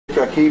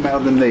came out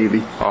of the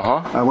Navy,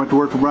 I went to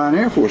work for Bryan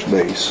Air Force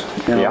Base,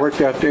 and I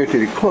worked out there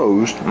till it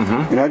closed,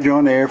 and I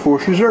joined the Air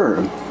Force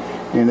Reserve.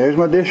 And there's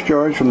my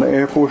discharge from the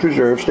Air Force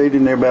Reserve. Stayed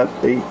in there about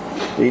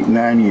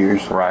 9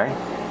 years. Right.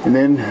 And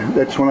then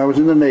that's when I was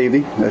in the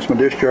Navy. That's my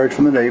discharge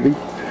from the Navy.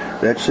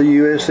 That's the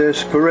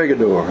USS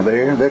Corregidor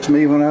there. That's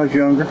me when I was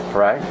younger.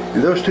 Right.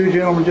 And those two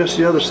gentlemen just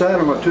the other side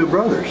are my two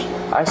brothers.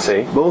 I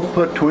see. Both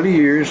put 20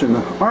 years in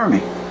the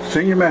Army.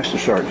 Senior Master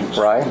Sergeants.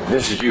 Right.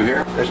 This is you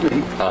here? That's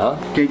me.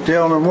 Can't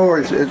tell no more.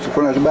 It's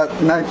when I was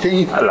about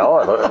 19. I know.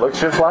 It looks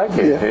just like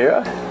it.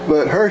 Yeah.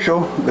 But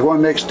Herschel, the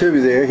one next to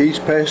me there, he's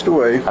passed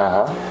away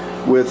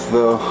with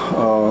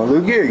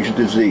Lou Gehrig's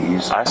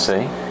disease. I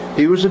see.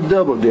 He was a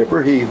double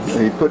dipper. He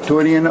put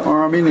 20 in the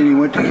Army, and then he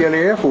went to Kelly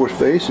Air Force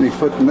Base, and he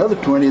put another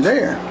 20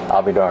 there.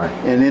 I'll be darned.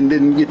 And then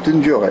didn't get to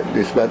enjoy it.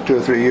 It's about 2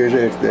 or 3 years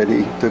after that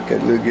he took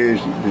that Lou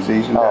Gehrig's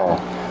disease and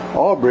died.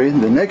 Aubrey,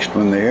 the next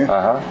one there,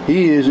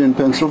 he is in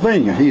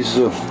Pennsylvania. He's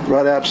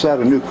right outside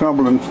of New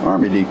Cumberland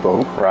Army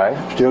Depot. Right.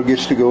 Still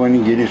gets to go in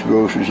and get his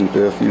groceries and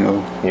stuff, you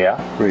know. Yeah.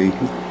 Free.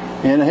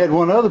 And I had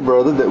one other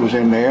brother that was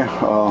in there,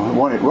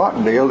 one at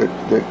Rockdale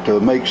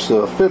that makes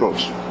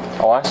fiddles.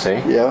 Oh, I see.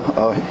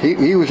 Yeah,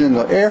 he was in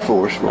the Air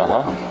Force for a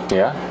while.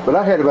 Yeah. But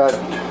I had about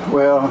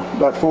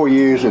 4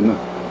 years in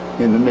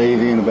the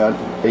Navy and about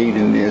 8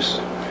 in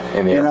this.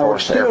 In the Air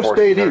Force. I would still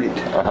stayed in it.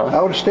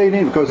 I would have stayed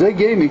in it because they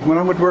gave me, when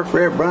I went to work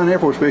for Bryan Air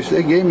Force Base,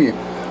 they gave me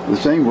the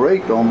same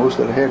rate almost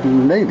that I had in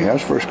the Navy. I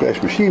was first class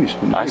machinist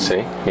in the Navy. I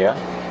see. Yeah.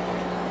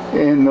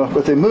 And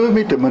but they moved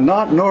me to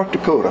Minot, North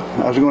Dakota.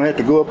 I was going to have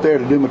to go up there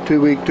to do my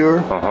 2-week tour,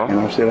 and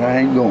I said I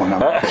ain't going.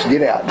 I'm just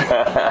get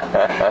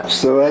out.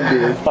 So I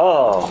did.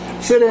 Oh,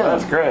 sit down.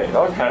 That's great.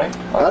 Okay.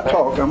 I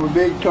talk. I'm a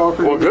big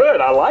talker. Well,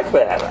 good. I like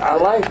that. I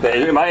like that.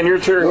 Am I in your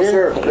chair here?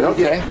 Sir.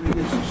 Okay. Let me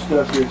get some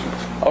stuff here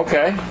to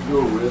Okay.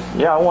 go with.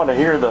 Yeah, I want to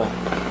hear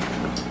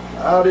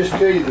I'll just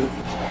tell you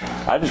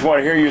I just want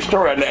to hear your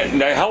story.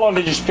 Now, how long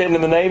did you spend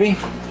in the Navy?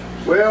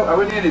 Well, I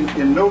went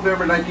in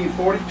November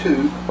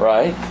 1942.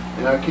 Right.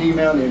 And I came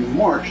out in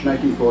March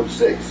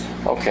 1946.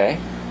 Okay.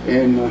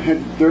 And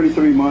had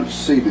 33 months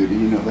sea duty.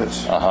 You know,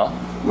 that's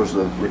was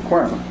the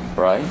requirement.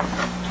 Right.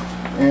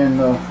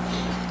 And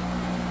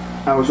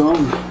I was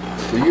on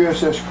the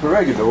USS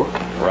Corregidor.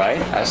 Right.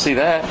 I see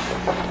that.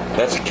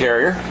 That's a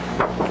carrier.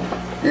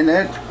 And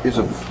that is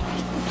a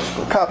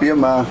copy of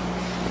my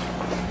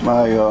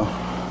flight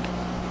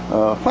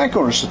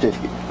owner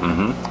certificate.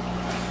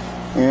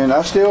 And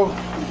I still,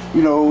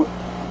 you know,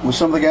 with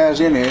some of the guys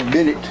in there,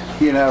 Bennett,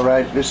 he and I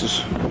write,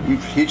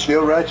 he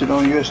still writes it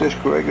on USS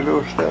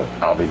Corregidor stuff.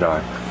 I'll be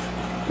darned.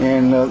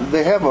 And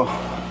they have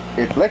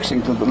at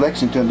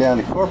Lexington down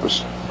at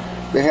Corpus,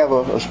 they have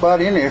a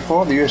spot in there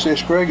for the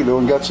USS Corregidor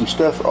and got some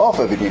stuff off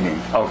of it in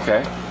there.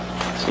 Okay.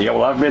 Yeah,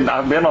 well, I've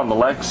been on the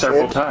Lex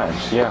several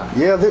times. Yeah.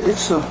 Yeah,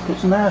 it's a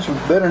nice one.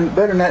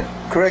 Better than that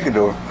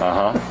Corregidor.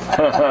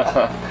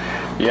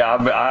 Yeah,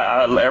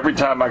 I every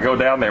time I go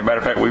down there. Matter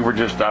of fact,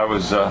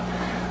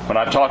 when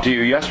I talked to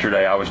you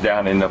yesterday, I was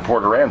down in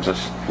Port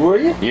Aransas. Were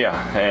you? Yeah,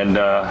 and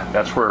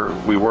that's where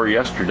we were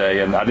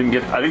yesterday. And I didn't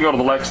go to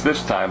the Lex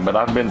this time, but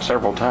I've been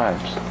several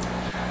times.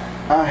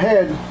 I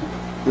had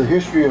the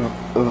history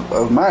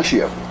of my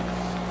ship.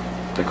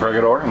 The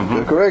Corregidor?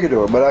 The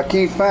Corregidor, but I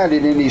can't find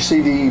it in these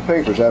CDE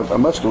papers. I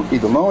must have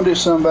either loaned it to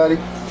somebody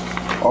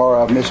or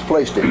I've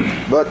misplaced it.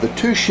 But the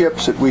two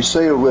ships that we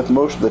sailed with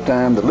most of the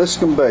time, the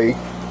Liscombe Bay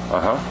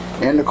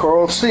and the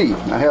Coral Sea,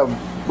 I have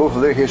both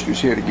of their histories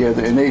here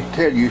together, and they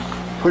tell you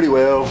pretty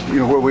well, you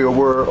know, where we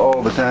were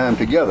all the time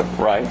together.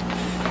 Right.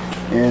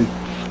 And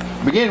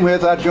to begin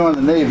with, I joined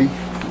the Navy.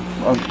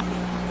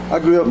 I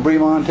grew up in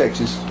Bremont,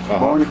 Texas,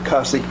 born at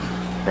Cossie.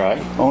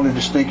 Right. Only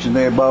distinction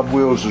there, Bob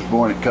Wills was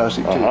born at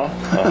Cossie too.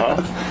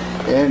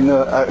 And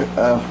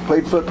I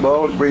played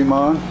football at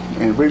Bremont,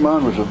 and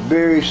Bremont was a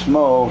very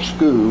small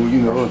school.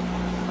 You know,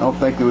 I don't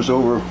think there was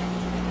over.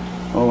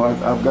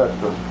 I've got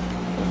the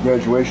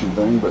graduation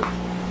thing, but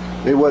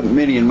there wasn't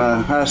many in my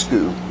high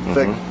school. In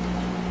fact,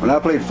 when I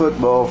played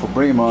football for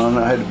Bremont,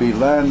 I had to be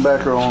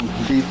linebacker on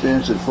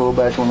defense and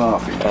fullback on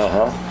offense.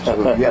 So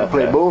you had to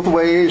play both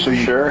ways. So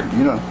you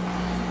know.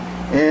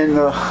 And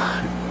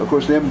of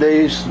course, them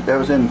days, that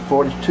was in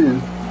 42.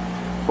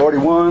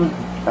 41,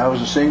 I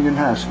was a senior in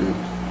high school.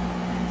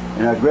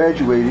 And I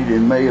graduated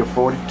in May of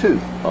 42.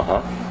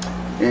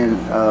 And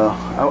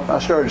I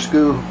started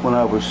school when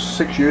I was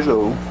 6 years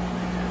old.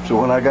 So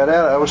when I got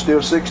out, I was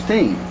still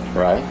 16.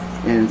 Right.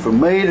 And from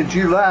May to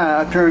July,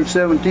 I turned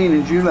 17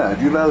 in July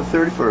the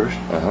 31st.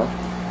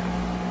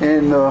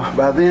 And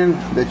by then,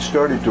 they'd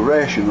started to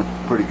ration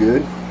pretty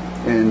good.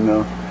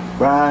 And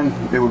Brian,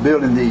 they were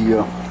building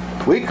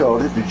we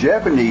called it the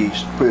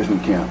Japanese prison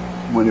camp.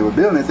 When they were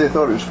building it, they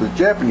thought it was for the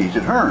Japanese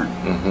at Hearn.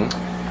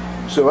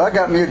 So I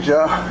got me a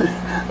job,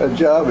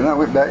 and I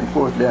went back and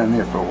forth down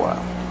there for a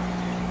while.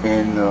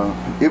 And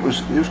it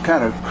was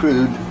kind of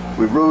crude.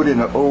 We rode in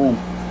an old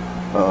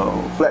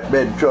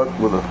flatbed truck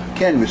with a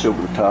canvas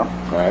over the top.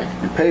 Right.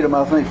 And paid them,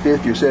 I think,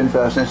 50 or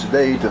 75 cents a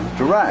day to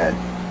ride.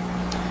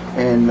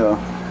 And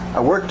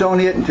I worked on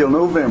it until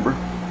November,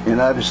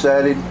 and I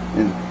decided,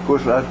 and of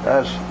course, I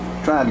was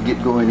trying to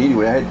get going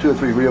anyway. I had 2 or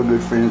 3 real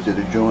good friends that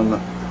had joined the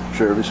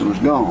service and was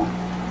gone.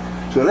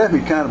 So it left me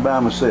kind of by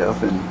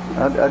myself, and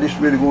I just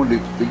really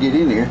wanted to get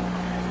in there.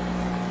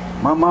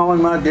 My mom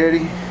and my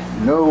daddy,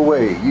 no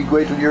way. You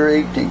wait till you're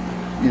 18.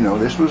 You know,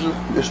 this was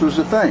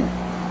the thing.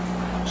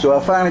 So I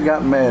finally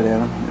got mad at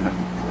them. And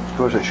of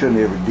course, I shouldn't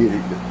have ever did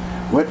it. But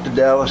went to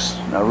Dallas,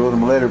 and I wrote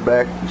them a letter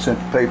back and sent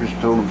the papers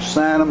and told them to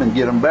sign them and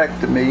get them back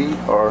to me,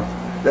 or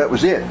that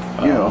was it.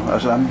 You know, I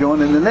said, I'm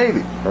joining the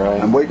Navy.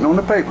 Right. I'm waiting on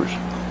the papers.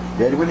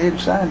 Daddy went ahead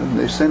and signed them.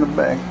 They sent them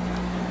back.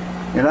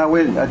 And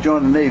I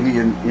joined the Navy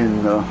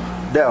in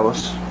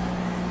Dallas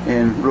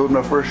and rode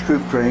my first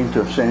troop train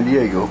to San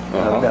Diego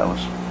out of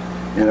Dallas.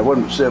 And I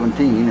wasn't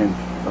 17, and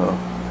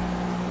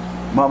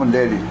Mom and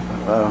Daddy,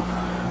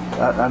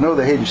 I know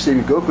they hated to see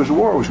me go because the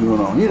war was going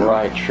on, you know.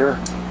 Right, sure.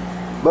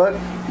 But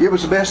it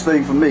was the best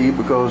thing for me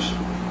because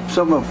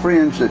some of my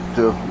friends that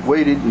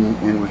waited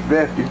and was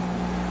drafted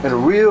had a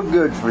real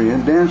good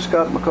friend, Dan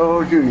Scott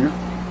McCall Jr.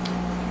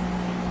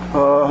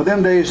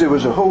 Them days there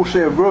was a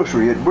wholesale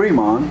grocery at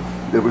Bremond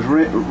that was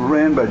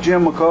ran by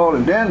Jim McCall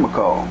and Dan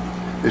McCall.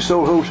 They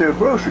sold wholesale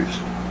groceries.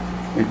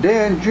 And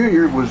Dan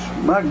Jr. was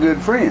my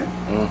good friend.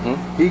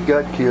 He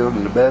got killed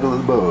in the Battle of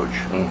the Bulge.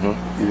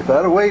 And if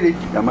I'd have waited,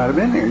 I might have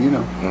been there, you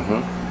know.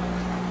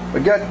 I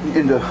got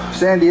into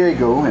San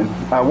Diego, and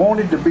I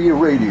wanted to be a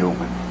radio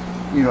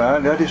man. You know,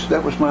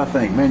 that was my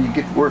thing. Man, you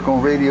get to work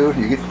on radio,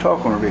 you get to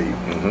talk on the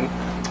radio.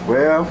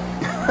 Well,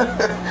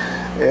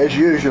 as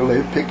usual,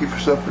 they pick you for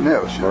something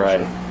else. You know?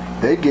 Right. So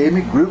they gave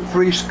me Group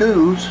 3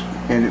 schools,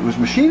 and it was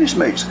machinist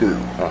mate school.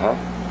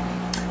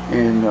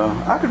 And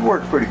I could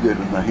work pretty good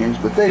with my hands,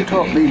 but they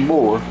taught me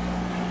more.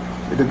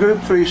 The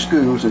Group 3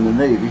 schools in the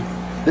Navy,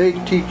 they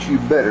teach you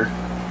better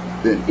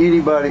than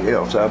anybody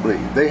else, I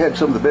believe. They had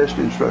some of the best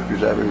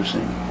instructors I've ever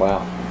seen.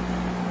 Wow.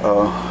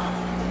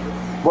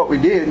 What we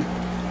did,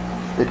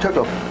 they took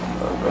a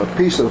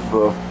piece of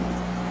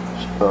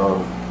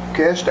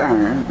cast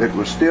iron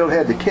that still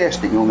had the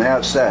casting on the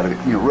outside of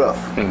it, you know,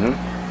 rough.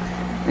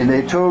 And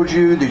they told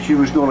you that you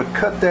was going to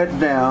cut that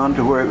down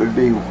to where it would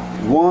be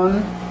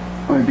 1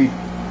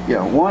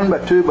 by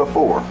 2 by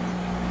 4.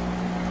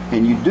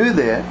 And you do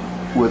that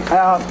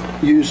without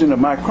using a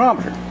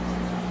micrometer.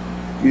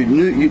 You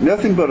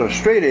nothing but a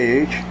straight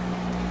edge,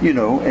 you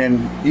know,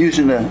 and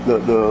using the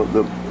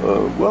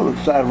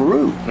side of a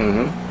rule.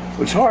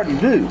 It's hard to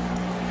do.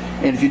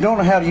 And if you don't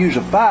know how to use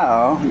a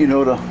file, you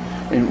know,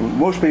 and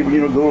most people, you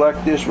know, go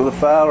like this with a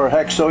file or a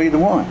hacksaw, either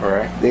one.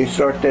 Right. They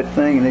start that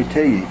thing and they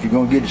tell you, if you're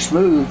going to get it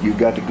smooth, you've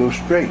got to go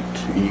straight.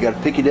 And you got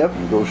to pick it up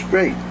and go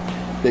straight.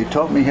 They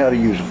taught me how to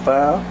use a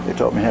file. They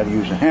taught me how to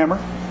use a hammer.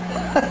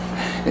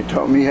 They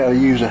taught me how to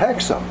use a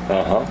hacksaw.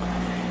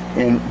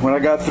 And when I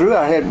got through,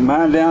 I had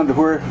mine down to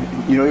where,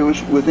 you know, it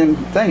was within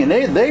thing. And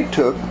they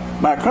took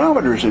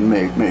micrometers and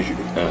measured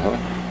it.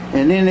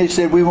 And then they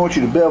said, we want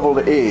you to bevel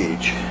the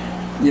edge,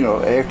 you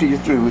know, after you're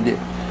through with it.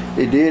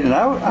 They did, and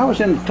I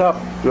was in the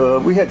top,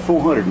 we had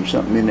 400 and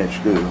something in that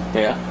school.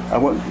 Yeah. I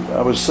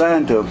was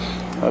assigned to,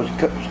 I was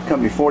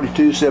company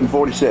 42,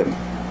 747.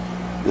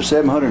 The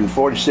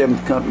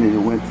 747th company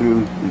that went through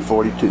in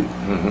 42.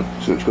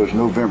 So it's close to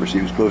November, so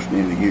it was close to the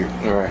end of the year.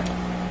 All right.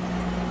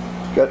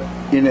 Got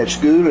in that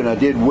school, and I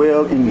did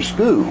well in the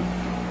school.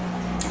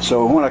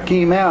 So when I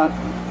came out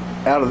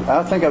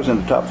I think I was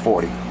in the top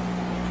 40.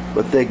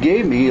 But they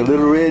gave me a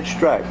little red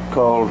stripe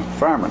called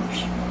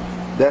fireman's.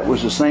 That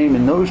was the same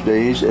in those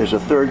days as a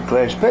 3rd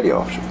class petty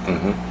officer.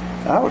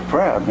 I was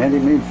proud, man.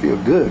 It made me feel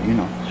good, you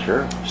know.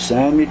 Sure.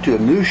 Signed me to a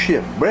new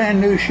ship, brand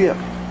new ship.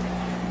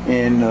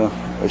 And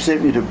they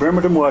sent me to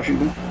Bremerton,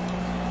 Washington.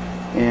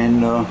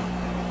 And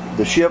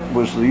the ship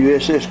was the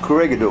USS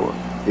Corregidor.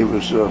 It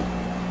was,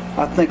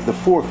 I think, the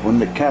 4th one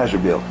that Kaiser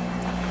built.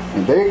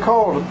 And they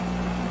called them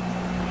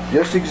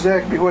just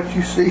exactly what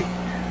you see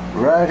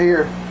right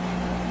here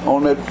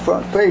on that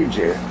front page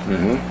there.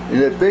 In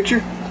that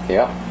picture?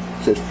 Yeah.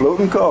 It says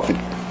floating coffin.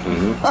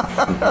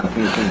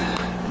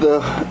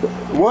 The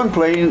one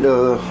plane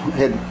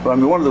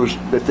one of those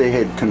that they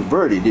had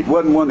converted. It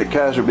wasn't one that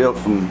Kaiser built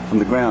from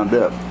the ground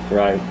up.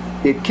 Right.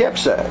 It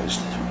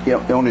capsized, you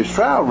know, on his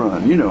trial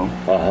run, you know.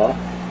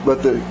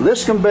 But the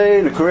Liscombe Bay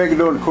and the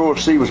Corregidor and the Coral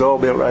Sea was all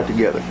built right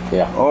together.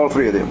 Yeah. All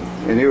 3 of them.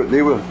 And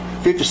they were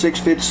 56,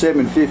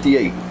 57, and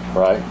 58.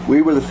 Right.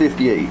 We were the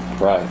 58.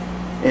 Right.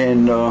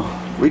 And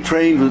we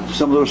trained with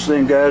some of those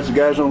same guys. The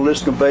guys on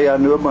Liscombe Bay, I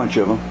knew a bunch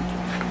of them.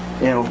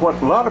 And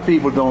what a lot of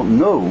people don't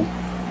know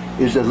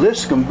is that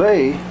Liscombe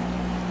Bay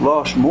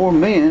lost more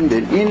men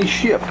than any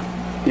ship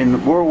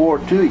in World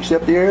War II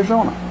except the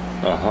Arizona.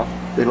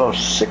 They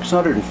lost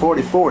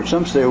 644, and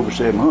some say over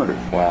 700.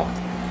 Wow.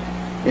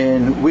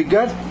 And we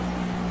got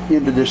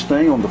into this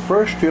thing on the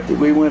first trip that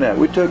we went out.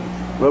 We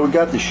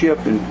got the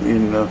ship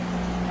in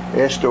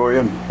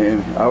Astoria,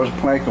 and I was a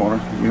plank owner.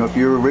 You know, if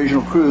you're a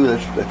regional crew,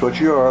 that's what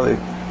you are.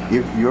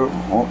 You're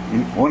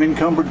one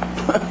encumbered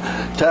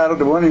title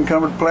to one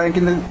encumbered plank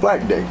in the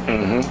flight deck.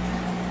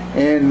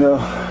 And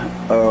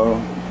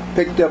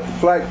picked up the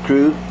flight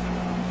crew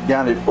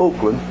down at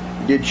Oakland,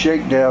 did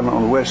shakedown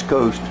on the West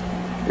Coast,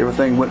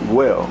 everything went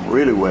well,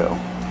 really well.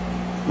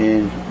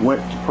 And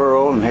went to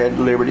Pearl and had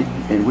Liberty,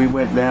 and we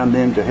went down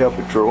then to help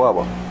at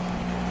Tarawa.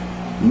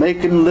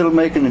 Little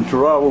Macon and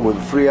Tarawa were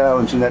the 3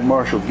 islands in that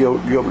Marshall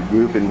Gilbert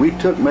group, and we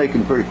took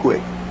Macon pretty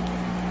quick.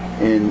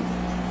 And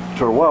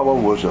Tarawa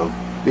was a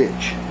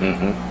bitch.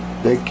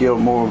 They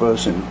killed more of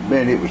us, and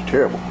man, it was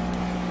terrible.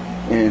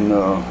 And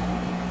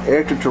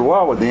after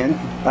Tarawa then,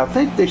 I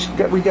think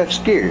we got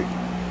scared.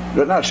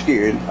 But not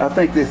scared. I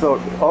think they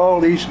thought, all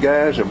these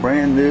guys are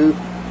brand new.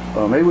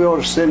 Maybe we ought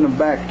to send them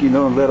back,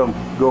 and let them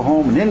go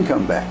home and then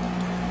come back.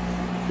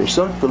 They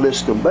sunk the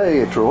Liscum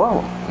Bay at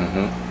Tarawa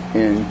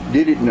and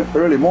did it in the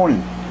early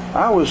morning.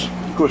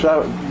 Of course,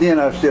 then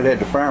I still had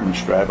the fireman's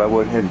stripe.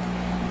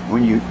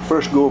 When you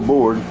first go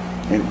aboard,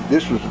 and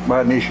this was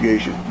my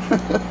initiation,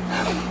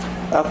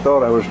 I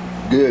thought I was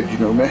good,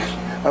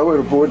 man. I went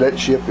aboard that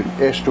ship in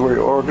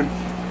Astoria, Oregon,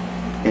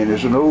 and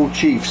there's an old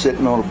chief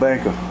sitting on a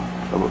bank of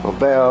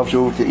valves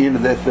over at the end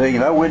of that thing,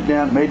 and I went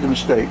down, made the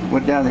mistake,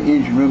 went down the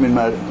engine room in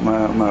my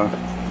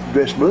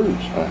dress blues.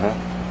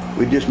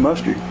 We just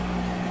mustered.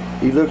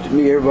 He looked at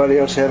me, everybody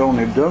else had on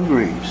their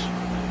dungarees.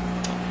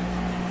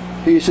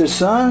 He said,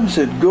 son,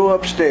 go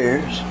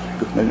upstairs.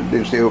 They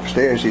didn't stay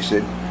upstairs. He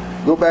said,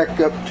 go back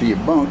up to your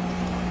bunk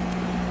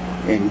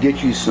and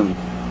get you some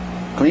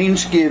clean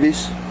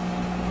skivvies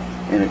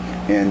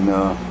and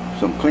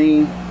some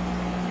clean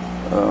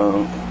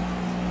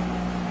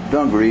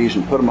dungarees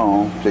and put them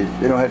on. They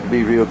don't have to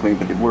be real clean,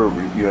 but they were,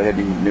 I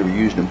hadn't never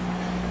used them.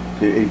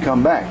 And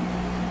come back.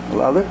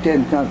 Well, I looked at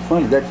him kind of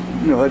funny.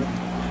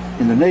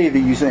 In the Navy,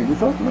 you think,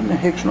 what the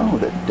heck's wrong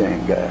with that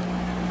damn guy?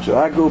 So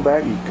I go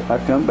back, and I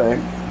come back,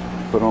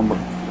 put on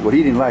what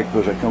he didn't like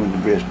because I come in the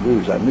dress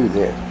blues. I knew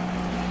that.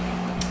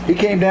 He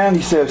came down,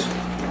 he says,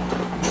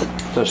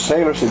 the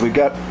sailor said, we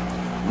got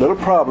a little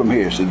problem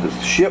here. Said, the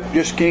ship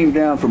just came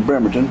down from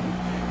Bremerton,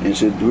 and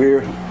said,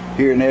 we're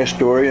here in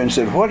Astoria, and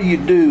said, what do you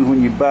do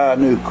when you buy a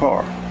new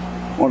car?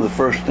 One of the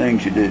first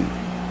things you do.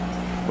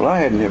 Well, I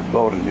had never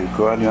bought a new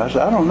car. I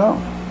said, I don't know.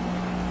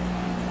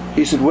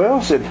 He said,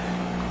 well,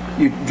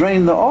 you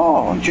drain the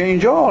oil and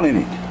change oil in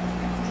it.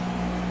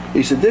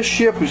 He said, this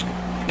ship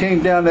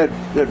came down that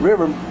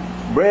river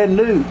brand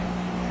new,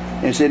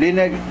 and said, in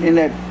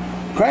that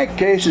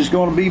crankcase is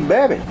going to be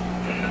Babbitt,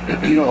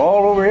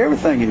 all over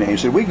everything in there. He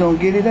said, we're going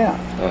to get it out.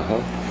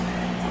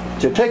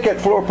 So take that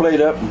floor plate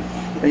up,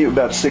 and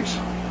about 6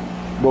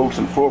 bolts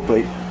and floor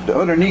plate.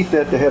 Underneath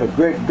that, they had a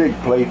great big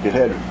plate that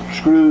had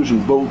screws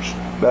and bolts,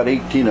 about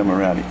 18 of them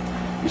around it.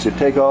 He said,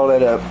 take all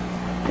that up.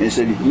 And he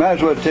said, you might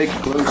as well take the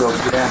clothes off,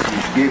 get down to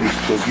your skivvies,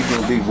 because you're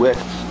going to be wet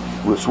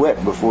with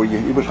sweat before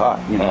it was hot,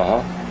 He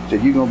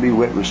said, you're going to be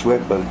wet with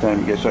sweat by the time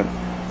you get started.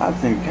 I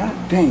think, God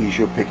dang, you're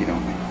sure picking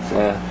on me.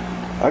 So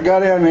I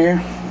got down there,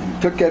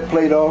 and took that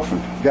plate off,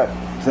 and got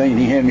the thing, and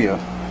he handed me a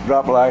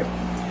drop light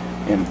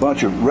and a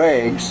bunch of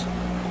rags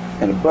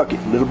and a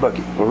little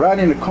bucket. Well, right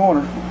in the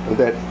corner of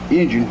that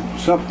engine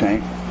sump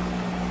tank,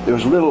 there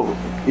was a little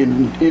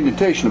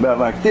indentation about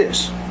like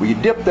this. Well, you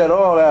dip that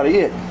oil out of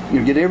it,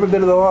 you get every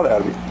bit of the oil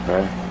out of it.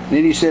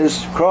 Then he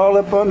says, crawl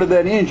up under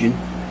that engine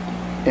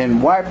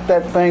and wipe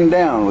that thing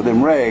down with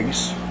them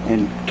rags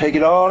and take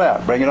it all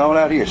out, bring it all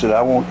out here. He said,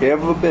 I want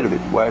every bit of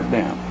it wiped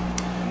down.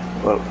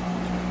 Well,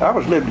 I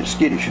was living in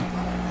skittish.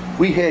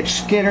 We had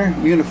Skinner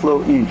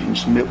Uniflow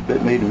engines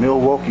that made in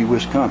Milwaukee,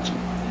 Wisconsin.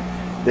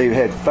 They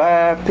had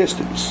 5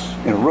 pistons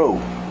in a row,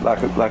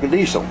 like a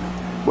diesel.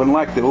 Wasn't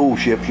like the old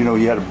ships, you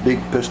had a big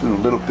piston, a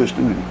little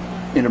piston,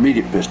 and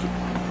intermediate piston.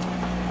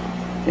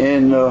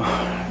 And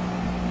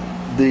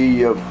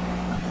they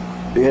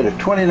had a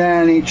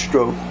 29-inch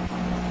stroke,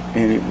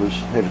 and it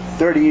had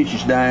 30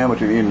 inches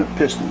diameter in the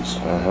pistons.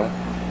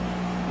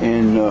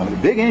 And a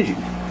big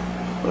engine.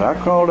 But I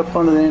crawled up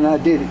under there and I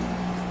did it.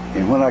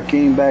 And when I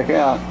came back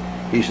out,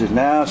 he says,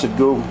 now,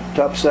 go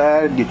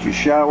topside, get your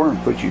shower, and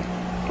put your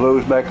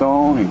clothes back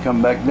on, and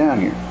come back down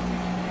here.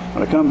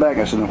 When I come back,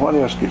 I said, now what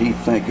else could he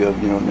think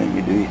of, and then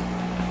you do.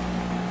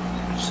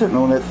 Sitting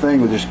on that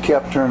thing with his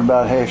cap turned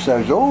about half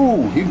side.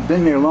 Oh, he'd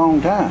been there a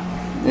long time.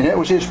 And that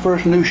was his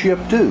first new ship,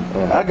 too.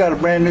 I got a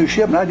brand new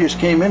ship, and I just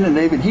came in the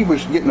Navy, and he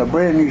was getting a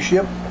brand new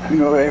ship,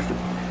 after.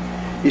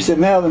 He said,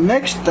 now, the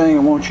next thing I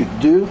want you to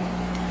do,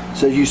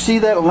 says, you see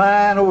that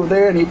line over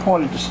there? And he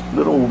pointed this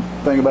little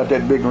thing about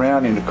that big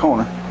round in the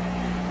corner.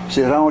 He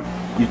said, I want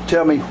you to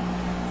tell me,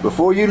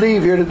 before you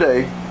leave here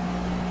today,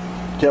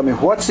 tell me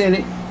what's in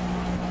it,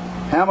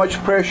 how much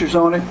pressure's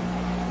on it,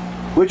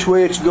 which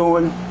way it's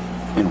going,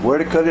 and where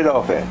to cut it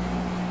off at.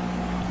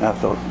 And I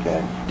thought,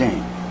 God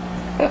dang.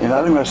 And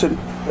I said,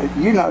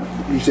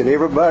 he said,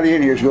 everybody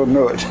in here is going to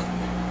know it.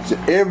 He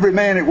said, every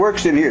man that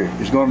works in here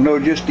is going to know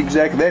just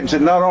exactly that. And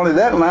said, not only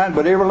that line,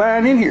 but every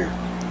line in here.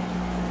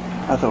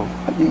 I thought,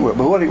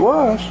 but what it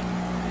was,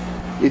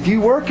 if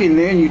you work in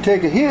there and you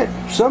take a hit,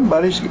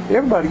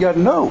 everybody got to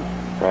know.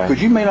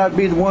 Because you may not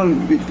be the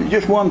one,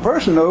 just one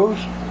person knows.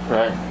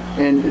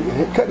 And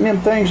cutting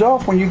them things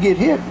off when you get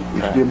hit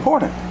is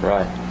important.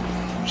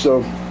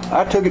 So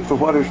I took it for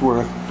what it's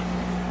worth.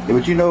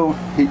 But he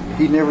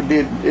never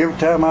did. Every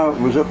time I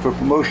was up for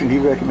promotion, he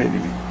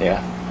recommended me.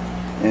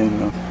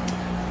 and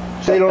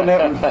stayed on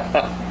that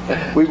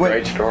one. We went.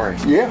 Great story.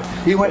 Yeah,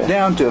 we went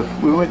down to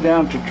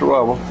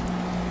Turbiville,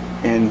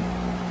 and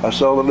I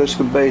saw the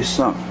Liscombe Bay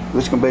sunk.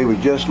 Liscombe Bay was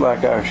just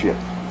like our ship.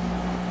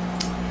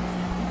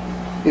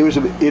 It was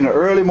in the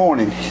early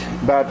morning,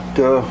 about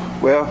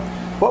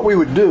what we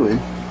were doing.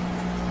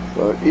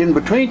 In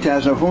between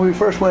times, when we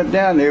first went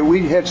down there,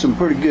 we had some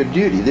pretty good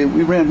duty.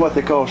 We ran what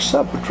they call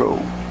sub-patrol.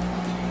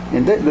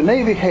 And the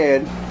Navy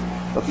had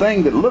a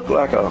thing that looked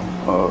like a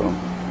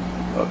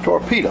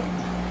torpedo.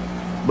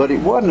 But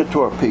it wasn't a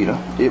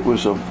torpedo. It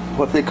was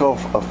what they call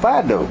a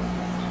FIDO.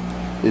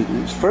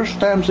 It's the first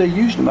times they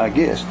used them, I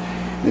guess.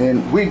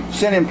 And we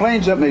sent in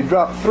planes up and they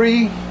dropped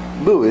 3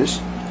 buoys.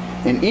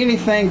 And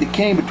anything that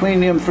came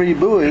between them 3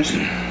 buoys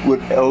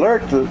would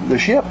alert the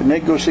ship, and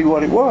they'd go see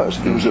what it was,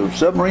 if it was a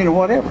submarine or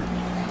whatever.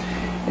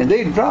 And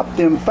they'd drop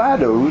them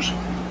FIDOs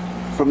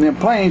from them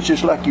planes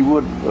just like you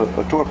would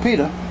a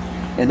torpedo,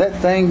 and that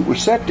thing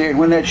was set there, and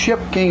when that ship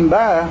came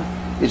by,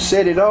 it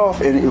set it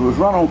off, and it was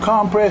run on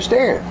compressed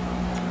air.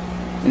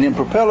 And then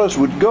propellers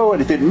would go,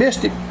 and if it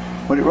missed it,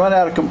 when it run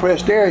out of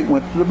compressed air, it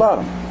went to the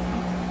bottom.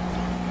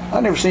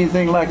 I never seen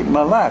anything like it in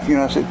my life. You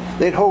know, I said,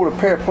 they'd hold a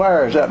pair of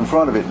pliers out in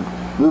front of it,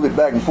 move it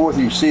back and forth,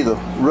 and you see the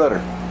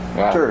rudder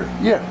turn.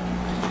 Yeah.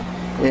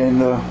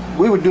 And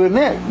we were doing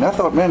that, and I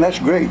thought, man, that's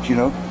great, you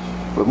know.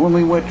 But when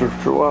we went to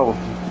Turbiville,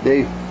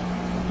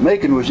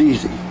 Macon was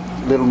easy.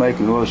 Little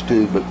Macon was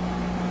too, but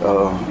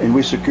and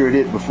we secured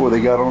it before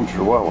they got on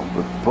Turbiville.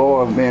 But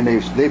boy, man,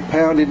 they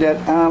pounded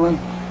that island.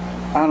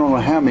 I don't know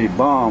how many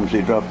bombs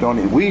they dropped on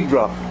it. We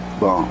dropped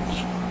bombs.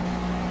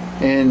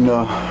 And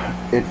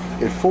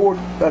at 4,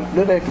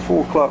 after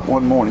 4 o'clock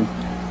one morning,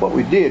 what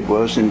we did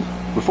was,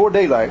 before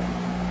daylight,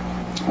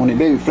 on the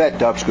baby flat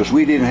tops, because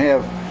we didn't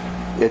have,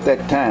 at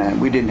that time,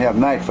 we didn't have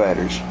night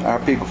fighters. Our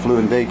people flew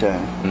in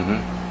daytime.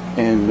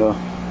 And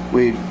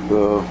we'd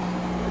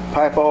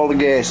pipe all the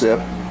gas up,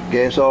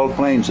 gas all the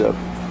planes up,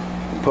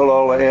 pull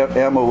all the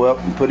ammo up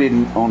and put it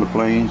on the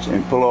planes,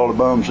 and pull all the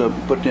bombs up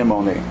and put them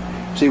on there.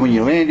 See, when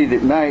you landed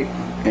at night,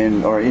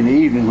 or in the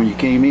evening when you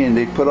came in,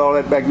 they'd put all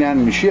that back down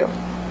in the ship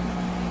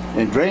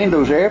and drain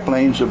those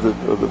airplanes of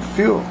the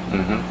fuel.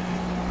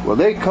 Well,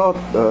 they caught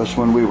us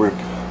when we were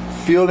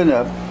fueling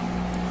up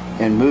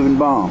and moving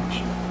bombs,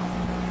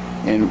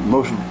 and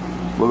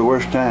the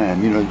worst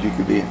time, you know, that you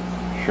could be in.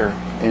 Sure.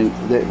 And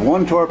that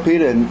one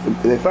torpedo, and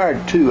they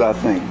fired 2, I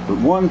think, but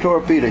one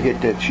torpedo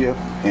hit that ship,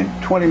 and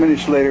 20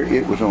 minutes later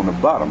it was on the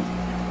bottom.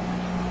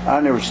 I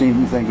never seen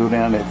anything go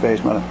down that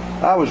fast.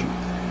 I was,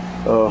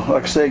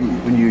 like I say,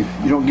 when you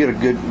don't get a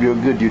real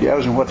good duty, I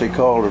was in what they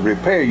call a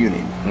repair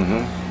unit.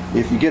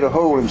 If you get a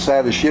hole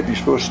inside the ship, you're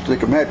supposed to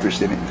stick a mattress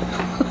in it.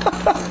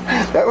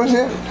 That was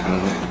it.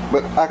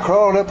 But I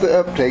crawled up the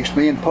uptakes,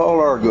 me and Paul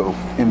Argo,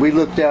 and we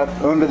looked out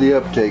under the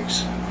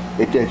uptakes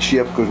at that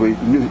ship because we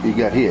knew it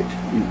got hit.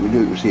 We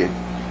knew it was hit,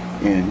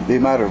 and they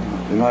might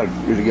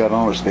have really got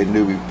on us. They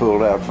knew we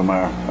pulled out from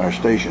our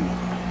station.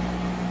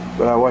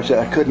 But I watched that.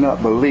 I could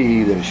not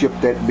believe that a ship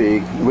that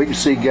big. We could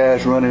see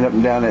guys running up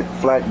and down that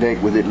flight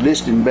deck with it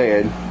listing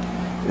bad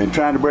and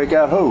trying to break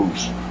out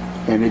hose,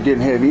 and they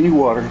didn't have any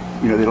water.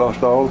 You know, they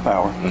lost all the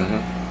power.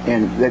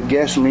 And that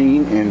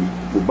gasoline and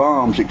the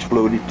bombs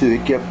exploded too.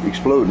 It kept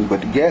exploding,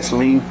 but the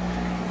gasoline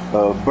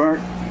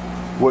burnt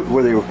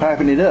where they were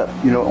piping it up,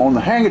 you know, on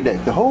the hangar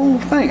deck, the whole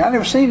thing. I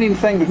never seen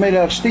anything that was made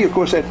out of steel. Of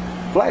course, that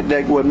flight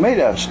deck wasn't made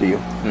out of steel.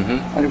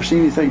 I never seen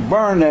anything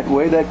burn that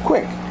way, that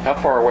quick. How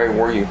far away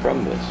were you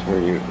from this? Were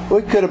you? Well,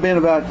 it could have been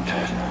about,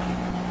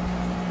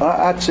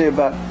 I'd say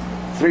about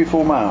 3 or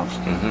 4 miles.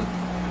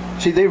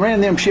 See, they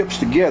ran them ships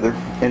together,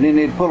 and then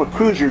they'd pull a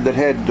cruiser that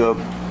had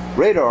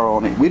radar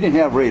on it. We didn't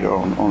have radar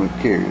on the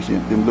carriers,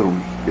 them little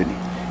ones didn't.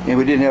 And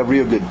we didn't have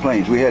real good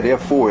planes. We had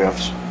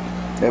F4Fs.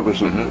 That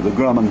was the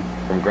Grumman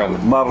from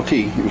Grumman Model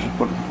T. It was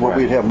what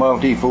we'd have Model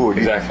T for.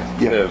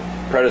 Exactly. Yeah. The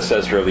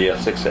predecessor of the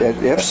F6F.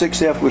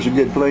 F6F was a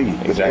good plane.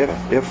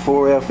 Exactly.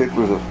 F4F, it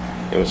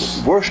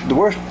was the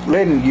worst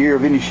landing gear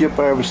of any ship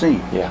I ever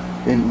seen. Yeah.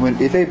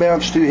 And if they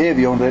bounced too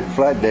heavy on that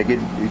flight deck, it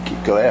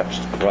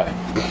collapsed. Right.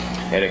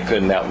 And it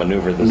couldn't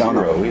outmaneuver the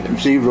Zero either.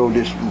 Zero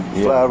just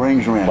fly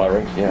rings around. Fly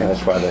rings. Yeah,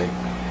 that's why they.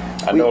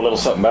 I know a little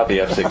something about the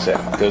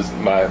F6F because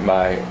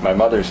my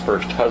mother's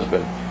first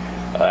husband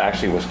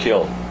actually was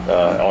killed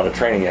on a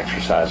training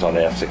exercise on the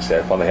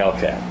F6F on the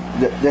Hellcat.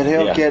 That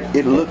Hellcat,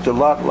 it looked a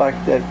lot like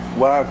that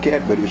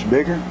Wildcat, but it's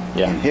bigger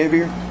and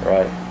heavier.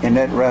 Right. And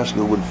that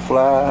rascal would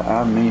fly,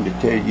 I mean to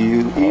tell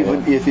you,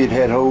 even if it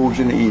had holes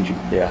in the engine.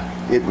 Yeah.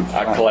 It would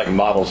fly. I collect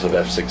models of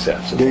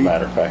F6Fs, as a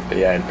matter of fact.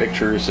 Yeah, and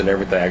pictures and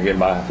everything. I get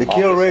my. The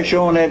kill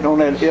ratio on that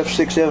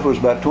F6F was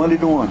about 20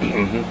 to 1.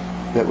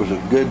 That was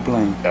a good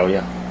plane. Oh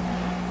yeah.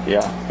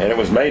 Yeah, and it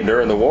was made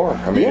during the war.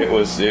 I mean, it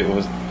was.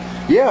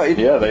 Yeah.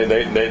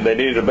 They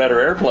needed a better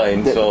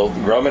airplane, so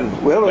Grumman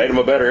made them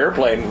a better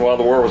airplane while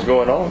the war was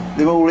going on.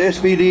 The old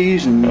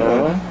SVDs and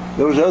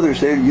those others,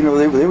 they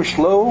were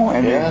slow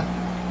and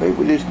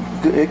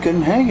they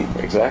couldn't hang it.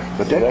 Exactly.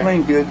 But that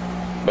plane good.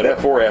 But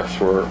F4Fs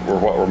were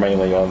what were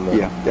mainly on the.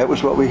 Yeah, that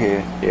was what we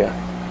had. Yeah.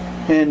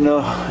 And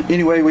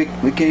anyway,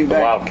 we came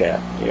back. Wildcat,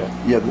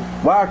 yeah. Yeah,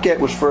 the Wildcat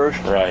was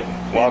first. Right.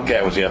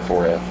 Wildcat was the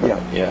F4F.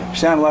 Right? Yeah.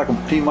 Sounded like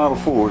a T model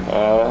Ford.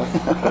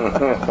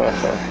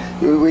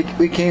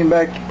 We came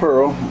back to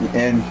Pearl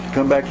and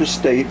come back to the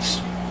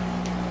States,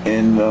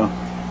 and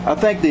I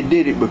think they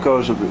did it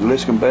because of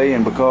Liscum Bay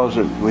and because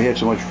we had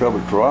so much trouble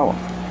at Tarawa,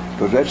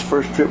 because that's the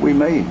first trip we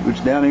made. It was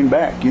down and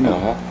back, you know.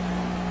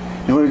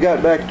 And when we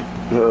got back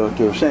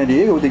to San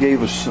Diego, they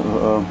gave us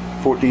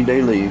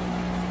 14-day leave.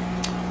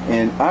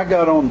 And I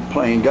got on the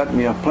plane, got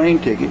me a plane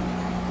ticket,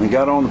 and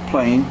got on the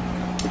plane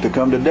to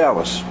come to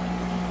Dallas.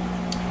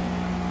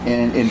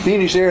 And in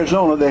Phoenix,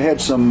 Arizona, they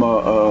had some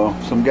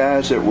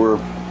guys that were,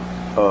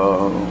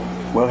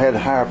 well, had a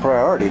higher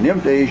priority. In them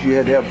days, you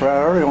had to have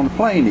priority on the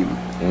plane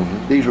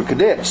even. These were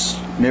cadets,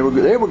 and they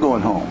were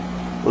going home.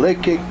 Well, they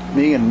kicked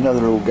me and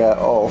another old guy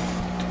off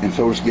and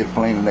told us to get a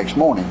plane the next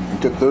morning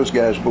and took those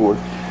guys aboard.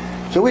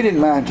 So we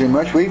didn't mind too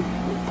much. We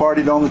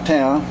partied on the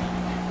town.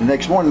 The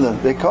next morning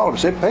they called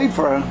us. They paid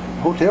for our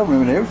hotel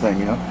room and everything,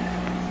 you know.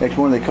 Next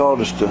morning they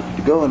called us to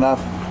go, and I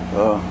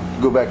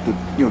go back to,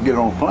 you know, get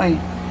on a plane.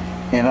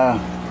 And I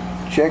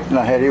checked, and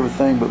I had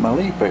everything but my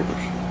leave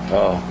papers.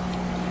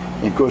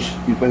 And of course,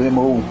 by them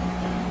old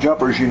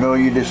jumpers, you know,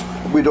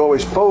 we'd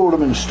always fold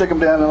them and stick them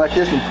down like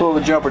this and pull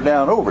the jumper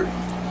down over it.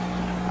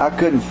 I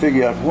couldn't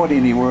figure out what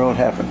in the world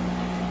happened.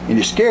 And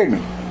it scared me,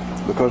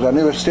 because I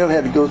knew I still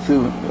had to go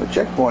through a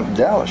checkpoint in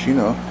Dallas, you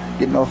know,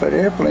 getting off that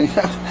airplane.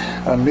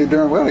 I knew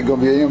darn well there's going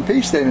to be an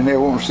MP standing there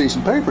wanting to see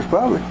some papers,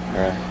 probably.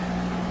 Right.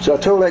 So I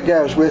told that guy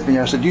who was with me,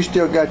 I said, "You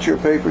still got your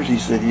papers?" He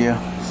said, "Yeah."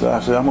 So I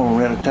said, "I'm going to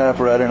rent a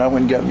typewriter," and I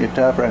went and got me a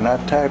typewriter, and I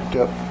typed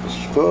up this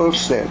full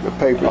set of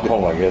papers.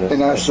 Oh my goodness.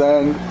 And I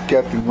signed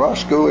Captain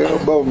Roscoe L.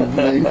 Bowman's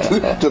name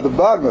to the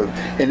bottom of it.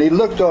 And he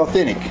looked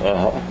authentic,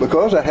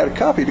 because I had a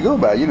copy to go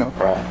by, you know.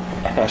 Right.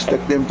 I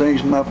stuck them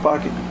things in my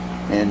pocket,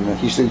 and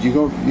he said, "You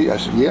going to?" I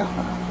said, "Yeah."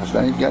 I said,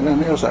 "I ain't got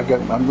nothing else. I'm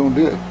going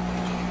to do it."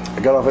 I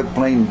got off at the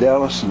plane in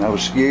Dallas, and I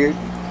was scared.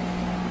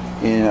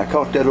 And I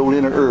caught that old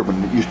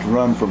interurban that used to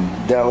run from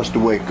Dallas to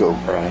Waco.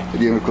 Right.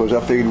 You know, because I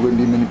figured there wouldn't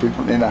be many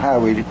people in the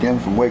highway to them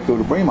from Waco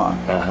to Bremont.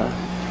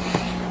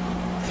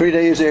 3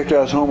 days after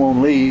I was home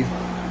on leave,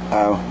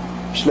 I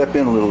slept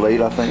in a little late.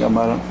 I think I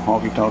might have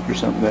honky-tonked or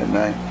something that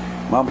night.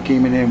 Mama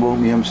came in there and woke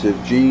me up and said,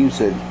 "Gene,"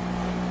 said,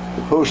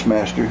 "the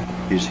postmaster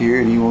is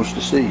here and he wants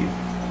to see you."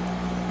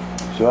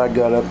 So I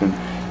got up, and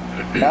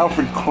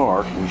Alfred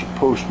Clark was a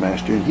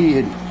postmaster, and he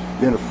had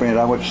been a friend.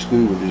 I went to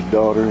school with his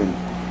daughter, and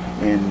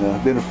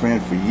been a friend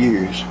for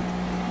years,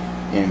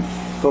 and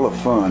full of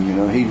fun, you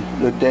know. He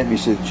looked at me and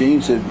said,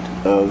 "Gene," said,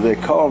 "they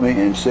called me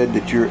and said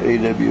that you're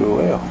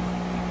AWOL."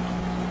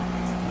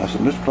 I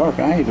said, "Mr. Clark,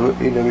 I ain't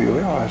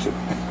AWOL." I said,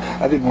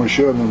 I didn't want to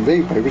show him the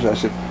leave papers. I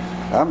said,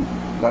 I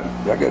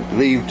got to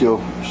leave till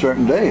a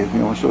certain day, you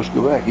know, I'm supposed to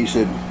go back. He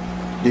said,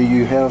 "Do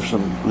you have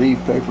some leave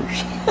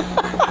papers?"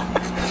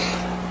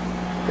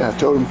 I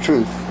told him the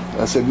truth.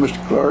 I said, "Mr.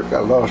 Clark, I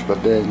lost my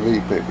dang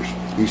leave papers."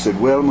 He said,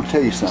 "Well, I'm going to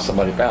tell you something.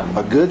 Somebody found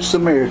them." A good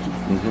Samaritan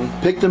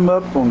picked them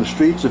up on the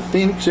streets of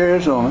Phoenix,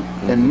 Arizona,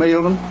 and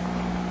mailed them,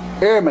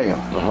 airmail,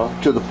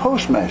 to the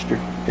postmaster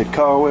at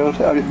Caldwell,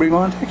 out at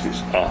Bremont,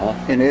 Texas,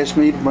 and asked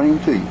me to bring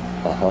them to you.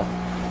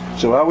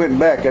 So I went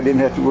back. I didn't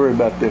have to worry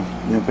about them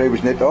papers,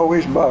 and it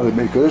always bothered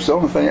me, because it's the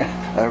only thing I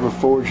ever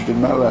forged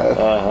in my life.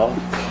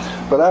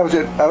 But I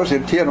was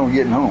intent on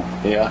getting home.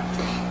 Yeah.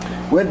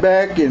 Went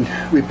back, and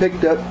we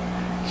picked up.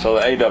 So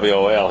the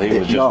AWOL, he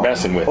was just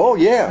messing with. Oh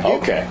yeah.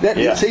 Okay.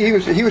 See,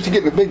 he was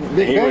getting a big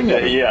gang.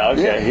 Yeah.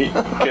 Okay.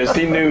 Because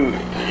he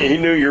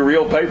knew your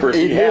real papers.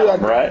 He had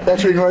them, right?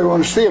 That's the reason why you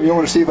want to see them. You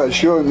want to see if I was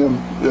showing them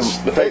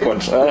the fake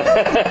ones.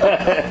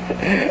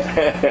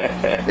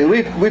 And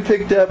we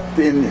picked up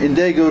in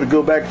Dago to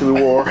go back to the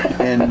war,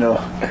 and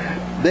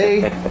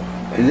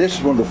and this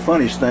is one of the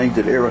funniest things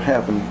that ever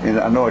happened. And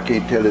I know I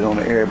can't tell it on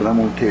the air, but I'm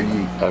going to tell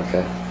you.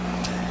 Okay.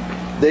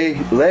 They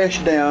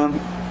lashed down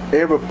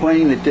every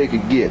plane that they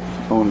could get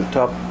on the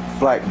top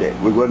flight deck.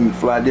 We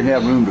didn't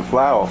have room to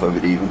fly off of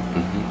it even.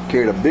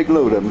 Carried a big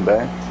load of them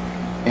back,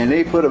 and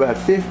they put about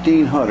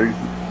 1,500,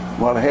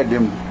 while I had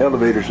them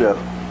elevators up,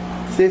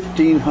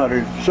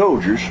 1,500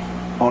 soldiers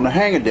on the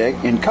hangar deck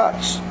in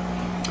cots,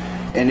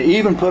 and they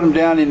even put them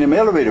down in them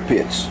elevator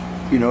pits.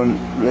 You know,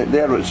 they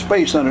had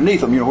space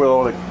underneath them, you know, where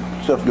all that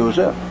stuff goes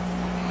up.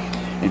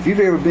 And if you've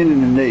ever been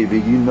in the Navy,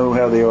 you know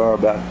how they are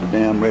about the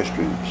damn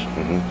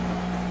restrooms.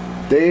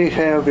 They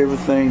have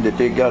everything that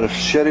they got to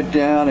shut it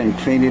down and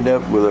clean it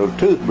up with a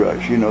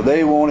toothbrush. You know,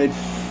 they want it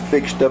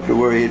fixed up to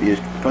where it is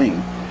clean.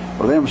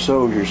 Well, them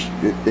soldiers,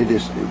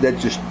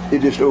 it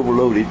just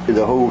overloaded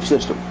the whole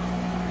system.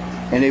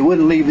 And they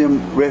wouldn't leave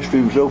them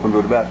restrooms open for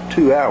about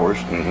 2 hours,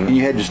 and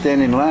you had to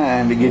stand in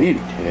line to get in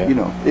it. Yeah. You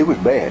know, it was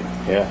bad.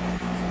 Yeah.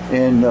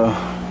 And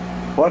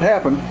what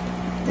happened,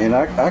 and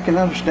I can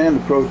understand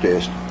the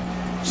protest.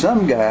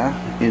 Some guy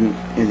in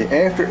the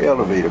after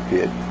elevator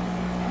pit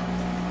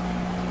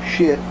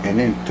shit, and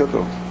then took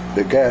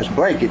the guy's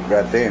blanket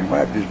right there and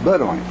wiped his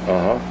butt on it.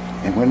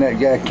 And when that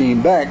guy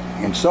came back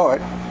and saw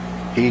it,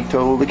 he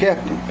told the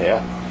captain.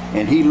 Yeah.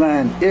 And he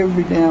lined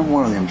every damn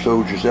one of them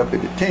soldiers up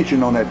at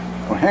attention on that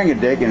hangar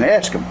deck and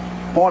asked them,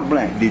 point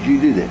blank, did you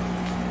do that?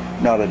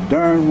 Not a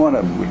darn one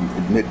of them would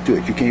admit to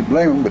it. You can't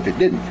blame them, but they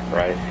didn't.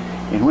 Right.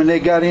 And when they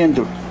got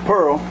into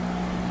Pearl,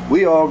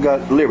 we all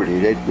got liberty.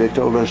 They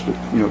told us to,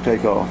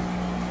 take off.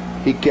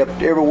 He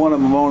kept every one of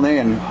them on there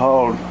and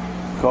called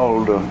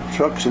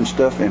trucks and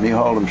stuff, and he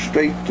hauled them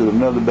straight to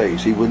another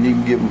base. He wouldn't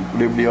even give them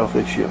liberty off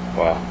that ship.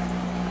 Wow.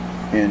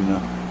 And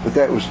but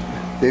that was,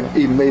 they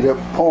even made up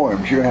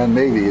poems. Huron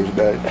Navy is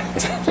about it.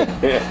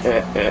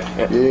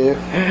 Yeah.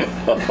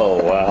 Oh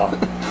wow.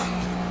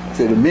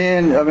 So the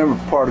men, I remember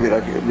part of it.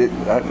 I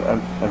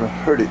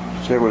heard it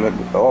several.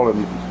 All of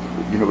them,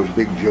 it was a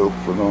big joke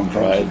for a long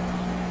time.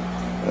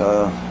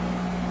 Right.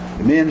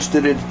 The men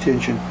stood at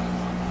attention,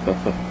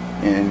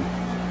 and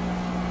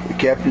the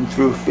captain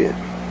threw a fit.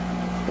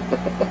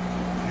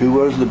 Who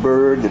was the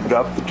bird that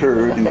dropped the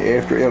turd in the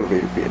after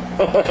elevator pit?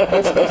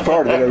 That's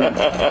part of it.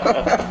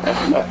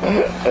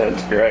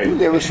 That's great.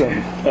 There was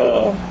something.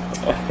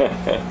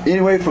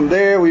 Anyway, from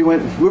there we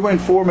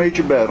went 4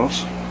 major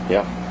battles.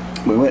 Yeah.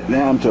 We went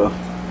down to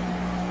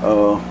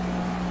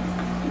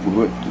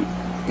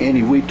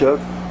Annie-Wetuck.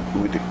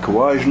 We went to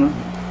Kwajalein.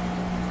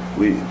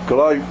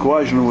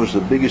 Kwajalein was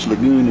the biggest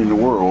lagoon in the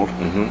world,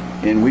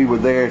 and we were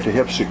there to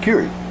help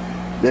secure it.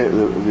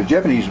 The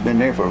Japanese have been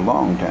there for a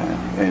long time,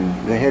 and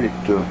they had it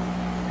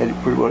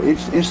pretty well.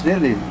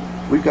 Incidentally,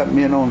 we've got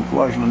men on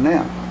Kwajalein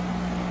now.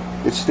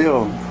 It's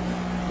still,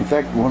 in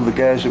fact, one of the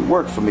guys that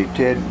worked for me,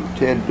 Ted,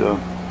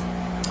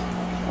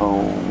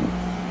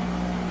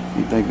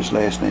 you think his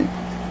last name,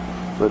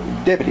 but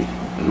deputy,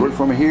 worked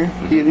for me here.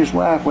 He and his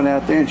wife went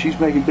out there, and she's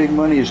making big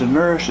money as a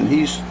nurse, and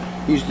he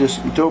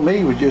told me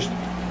he was just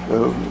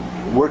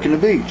working the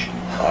beach.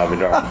 I'll be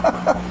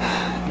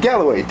darned.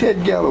 Galloway,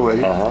 Ted Galloway,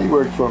 he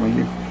worked for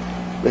me.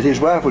 But his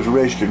wife was a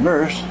registered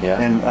nurse,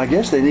 and I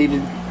guess they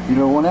needed,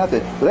 one out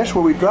there. But that's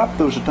where we dropped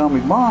those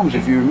atomic bombs,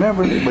 if you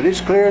remember. But it's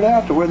cleared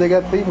out to where they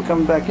got people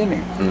coming back in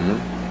there.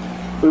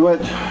 We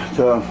went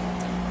to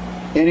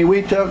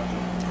Annie-Wetuck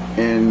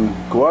and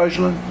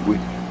Kwajalein, with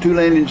 2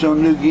 landings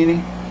on New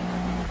Guinea,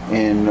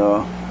 and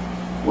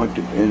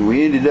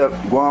we ended up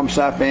Guam,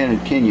 Saipan, and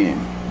Kingyang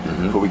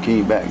before we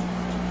came back.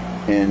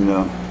 And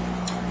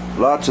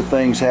lots of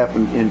things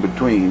happened in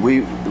between.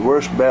 The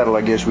worst battle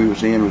I guess we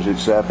was in was at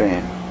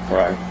Saipan.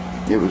 Right.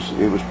 It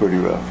was pretty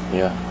rough.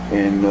 Yeah.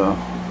 And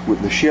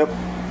with the ship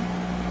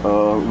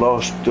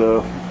lost.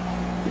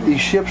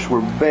 These ships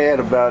were bad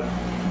about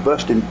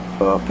busting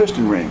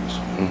piston rings.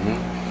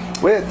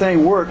 The way that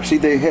thing worked, see,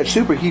 they had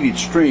superheated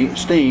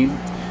steam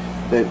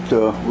that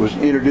was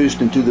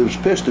introduced into those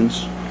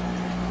pistons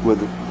with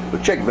the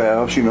check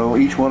valves.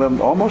 Each one of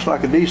them almost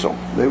like a diesel.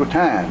 They were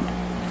timed.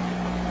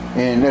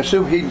 And that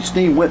superheated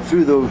steam went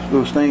through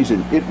those things,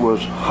 and it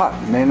was hot,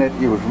 man.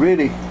 It was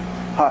really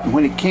hot. And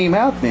when it came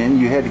out, then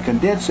you had to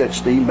condense that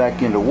steam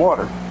back into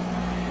water,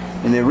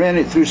 and they ran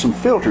it through some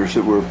filters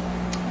that were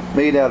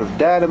made out of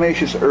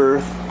diatomaceous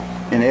earth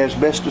and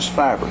asbestos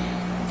fiber.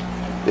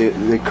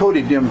 They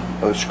coated them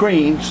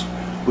screens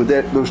with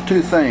those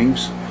 2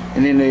 things,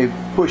 and then they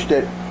pushed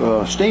that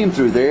steam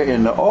through there,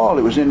 and the oil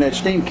that was in that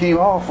steam came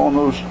off on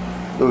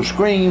those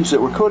screens that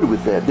were coated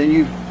with that. Then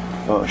you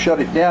shut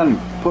it down and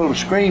pulled a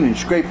screen and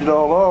scraped it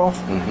all off,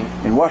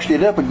 and washed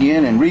it up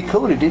again and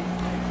recoated it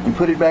and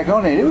put it back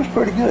on there. It was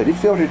pretty good. It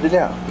filtered it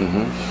out.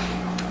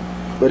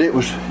 But it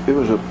was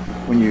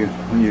when you're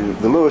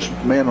the lowest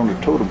man on the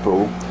totem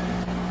pole,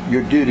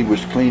 your duty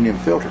was to clean them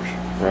filters.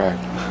 Right.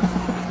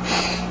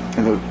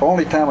 And the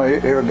only time I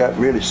ever got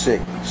really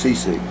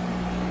seasick,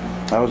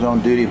 I was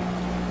on duty.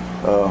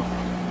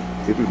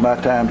 It was my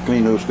time to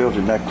clean those filters,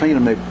 and I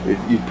clean them.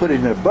 You'd put it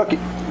in a bucket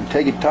and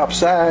take it top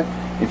side.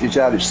 If it's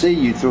out at sea,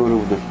 you throw it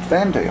over the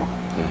fantail.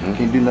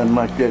 Can't do nothing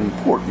like that in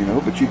port,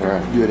 but you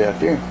can do it out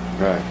there.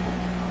 Right.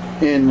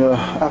 And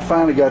I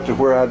finally got to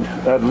where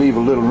I'd leave a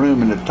little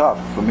room in the top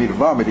for me to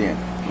vomit in.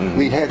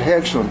 We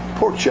had some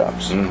pork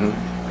chops.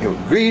 They were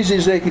greasy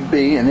as they could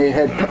be, and they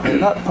had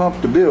not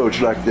pumped the bilge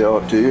like they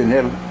ought to, and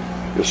it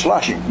was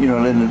sloshing,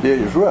 and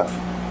it was rough.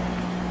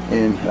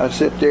 And I'd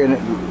sit there and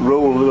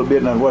roll a little bit,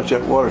 and I'd watch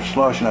that water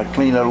slosh, and I'd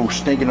clean that old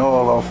stinking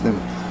oil off them,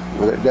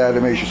 with that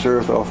diatomaceous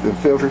earth off them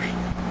filters.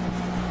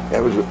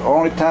 That was the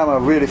only time I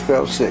really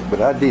felt sick,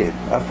 but I did.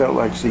 I felt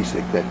like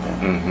seasick that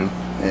time.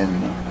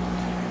 And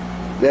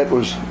that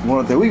was one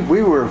of the things.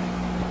 We were,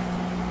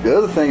 the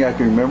other thing I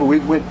can remember, we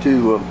went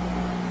to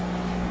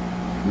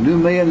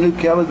New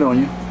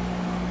Caledonia,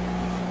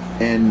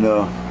 and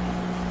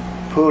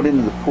pulled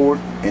into the port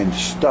and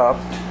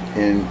stopped,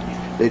 and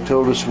they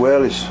told us,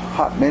 well, it's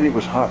hot. Man, it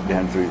was hot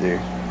down through there.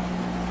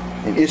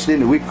 And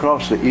incidentally, we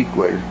crossed the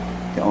equator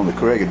on the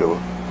Corregidor.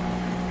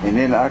 And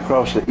then I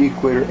crossed the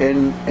equator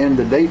and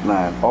the date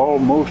line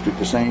almost at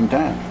the same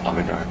time. I'll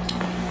be darned.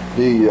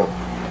 They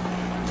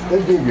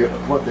give you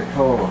what they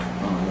call a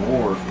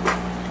award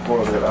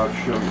for that. I'll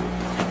show you.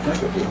 I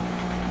think I do.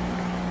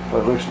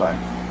 What it looks like.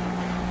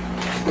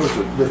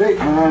 The date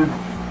line,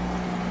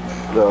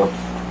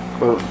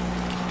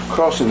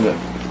 crossing the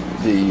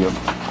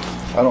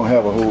I don't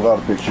have a whole lot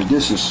of pictures.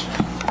 This is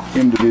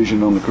M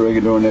division on the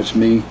Corregidor, and that's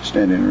me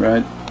standing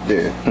right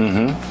there.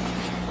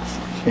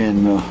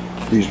 And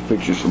these are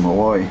pictures from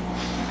Hawaii.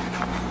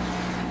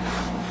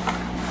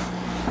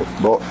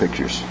 Bought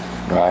pictures.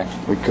 Right.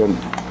 We couldn't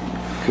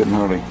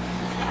hardly.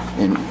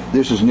 And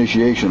this is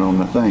initiation on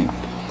the thing.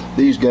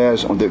 These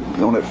guys on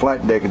that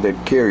flight deck of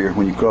that carrier,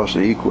 when you cross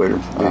the equator,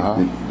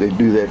 they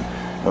do that,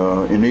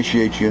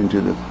 initiate you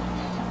into the,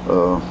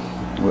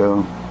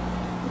 well,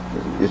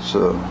 it's...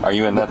 Are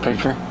you in that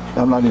picture?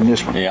 I'm not in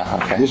this one. Yeah,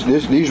 okay.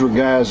 These were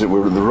guys that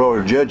were the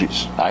royal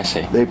judges. I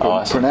see. They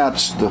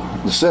pronounced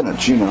the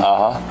sentence, you know.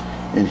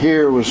 And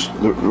here was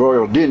the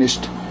royal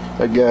dentist.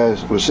 That guy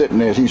was sitting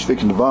there. He's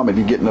fixing to vomit.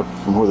 He's getting up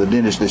from where the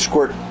dentist, they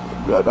squirt,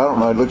 I don't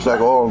know, it looks like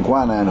oil and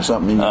quinine or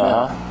something in your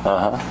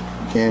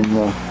mouth. And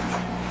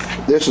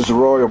this is the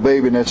royal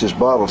baby, and that's his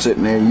bottle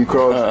sitting there. You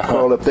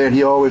crawl up there, and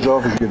he always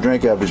offers you a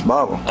drink out of his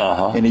bottle.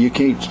 And you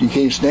can't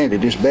stand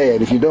it. It's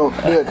bad. If you don't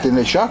do it, then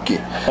they shock you.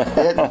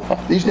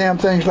 These damn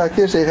things like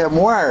this, they have them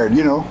wired,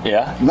 you know.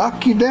 Yeah.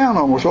 Knock you down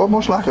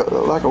almost like a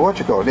what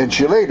you call it. And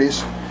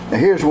chilates. Now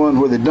here's one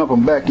where they dump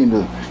them back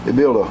into. They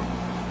build a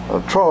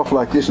trough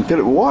like this and fill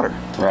it with water.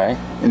 Right.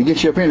 And they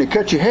get you up here and they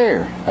cut your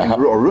hair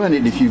or run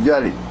it if you've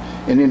got it.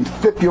 And then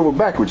flip you over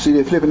backwards. See,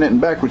 they're flipping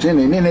that backwards in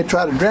there, and then they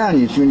try to drown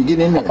you when you get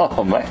in there.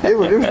 Oh, man. It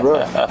was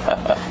rough.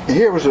 And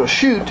here was a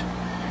chute,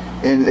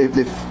 and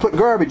they put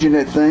garbage in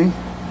that thing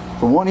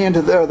from one end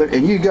to the other,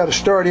 and you got to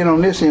start in on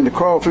this end to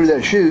crawl through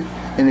that chute,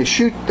 and they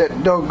shoot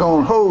that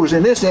doggone hose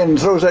in this end and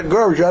throws that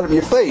garbage right up in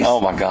your face.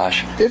 Oh, my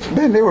gosh.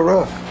 They were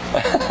rough.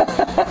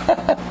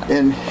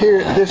 And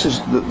here, this is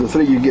the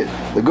three you get.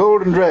 The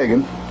Golden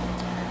Dragon.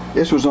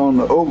 This was on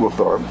the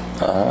Oglethorpe,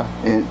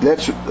 and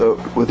that's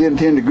within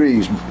 10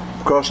 degrees,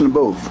 crossing the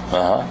both.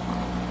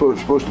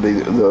 It's supposed to be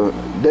the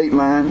date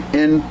line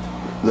and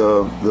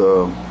the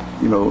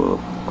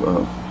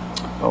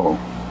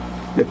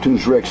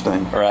Neptunus Rex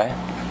thing. Right.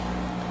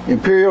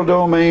 Imperial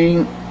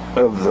domain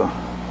of the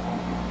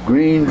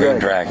Green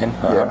Dragon.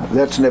 Yeah,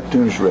 that's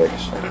Neptunus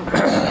Rex.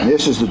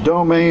 This is the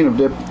domain of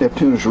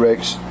Neptunus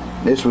Rex.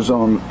 This was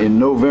in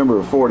November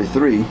of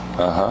 '43,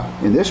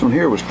 and this one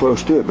here was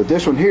close to it. But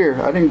this one here,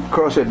 I didn't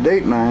cross that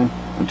date line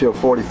until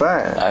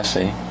 '45. I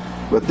see.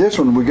 But this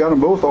one, we got them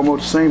both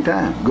almost at the same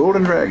time.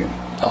 Golden Dragon.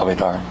 I'll be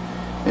darned.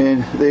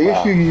 And they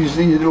issue these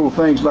little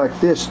things like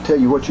this to tell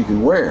you what you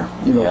can wear.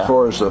 You know, as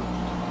far as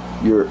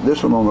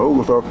this one on the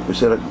Oglethorpe, it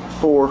said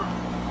 4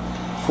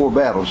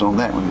 battles on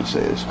that one. It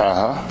says.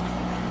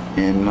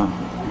 And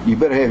you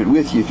better have it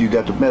with you if you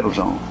got the medals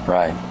on.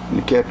 Right. And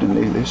the captain,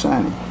 they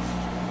sign it.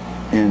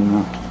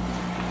 And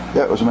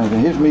that was amazing.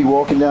 Here's me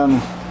walking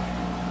down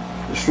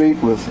the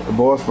street with a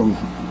boy from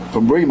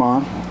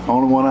Bremont,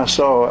 only one I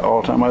saw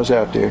all the time I was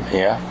out there.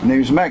 Yeah. His name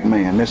was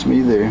McMahon. That's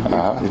me there.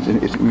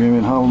 It's me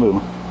in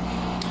Honolulu.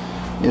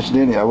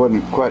 Incidentally, I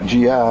wasn't quite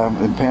GI.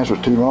 The pants were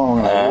too long.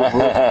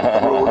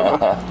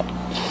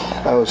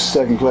 I was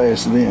second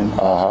class then.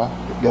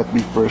 Got to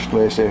be first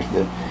class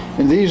after that.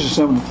 And these are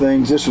some of the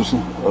things. This was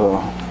a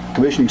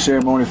commissioning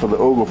ceremony for the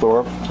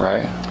Oglethorpe.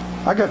 Right.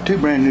 I got 2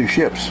 brand new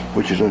ships,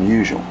 which is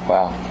unusual.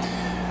 Wow.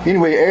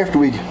 Anyway, after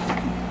we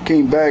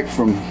came back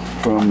from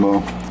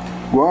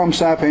Guam,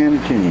 Saipan,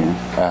 and Tinian,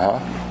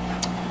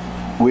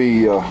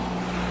 we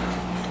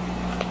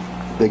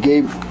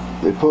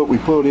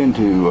pulled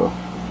into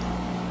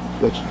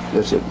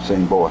that's it,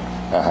 same boy.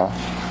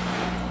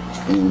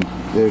 And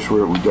there's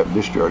where we got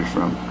discharged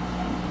from,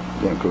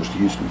 down close to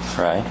Houston.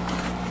 Right.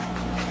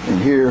 And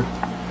here,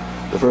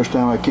 the first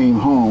time I came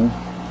home,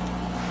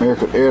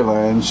 American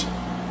Airlines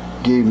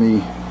gave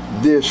me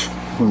this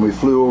when we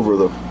flew over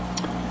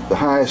the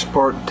highest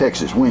part of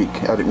Texas, Wink,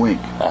 out at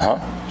Wink.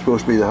 It's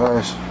supposed to be the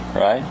highest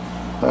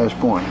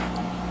point.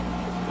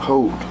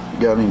 Holt, a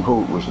guy named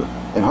Holt was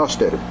and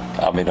Hostetter.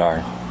 I'll be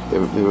darned.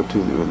 There were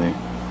 2 that were there.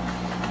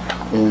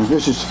 And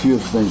this is a few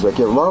of the things like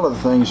that. A lot of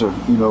the things are,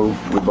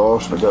 with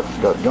Boston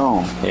got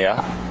gone.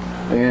 Yeah.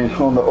 And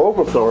on the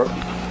Oglethorpe,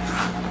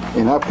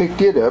 and I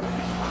picked it up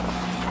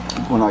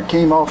when I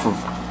came off of.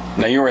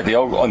 Now you were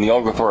on the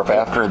Oglethorpe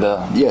after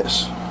the.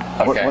 Yes.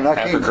 Okay.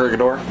 After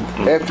Corregidor?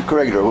 After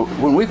Corregidor.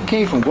 When we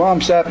came from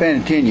Guam, Saipan,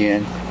 and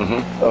Tinian,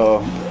 a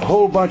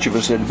whole bunch of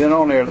us had been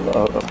on there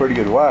a pretty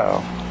good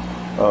while.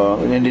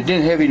 And they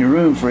didn't have any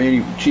room for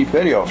any chief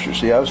petty officers.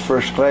 See, I was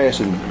first class,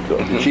 and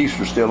the chiefs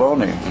were still on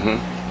there.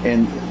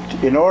 And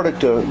in order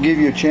to give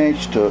you a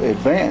chance to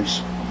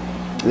advance,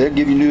 they'd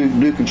give you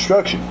new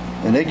construction.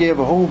 And they gave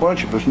a whole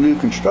bunch of us new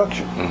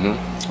construction.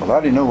 Well, I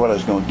didn't know what I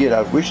was going to get.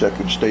 I wish I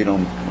could have stayed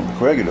on the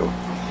Corregidor.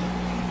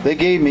 They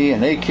gave me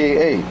an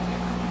AKA.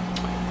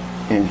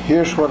 And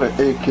here's what an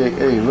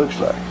AKA looks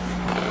like.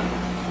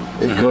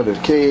 It's called a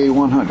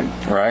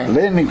KA-100. Right.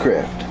 Landing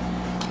craft.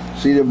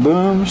 See the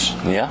booms?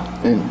 Yeah.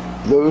 And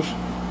those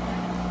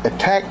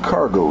attack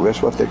cargo,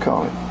 that's what they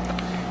call it.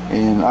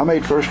 And I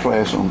made first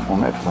class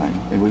on that thing.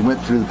 And we went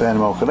through the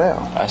Panama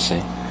Canal. I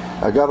see.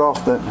 I got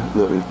off the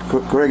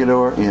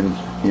Corregidor in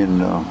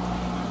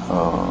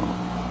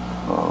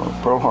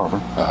Pearl Harbor.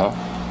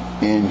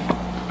 And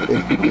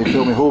they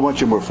told me a whole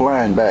bunch of them were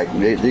flying back.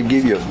 They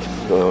give you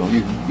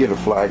you could get a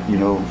flight, you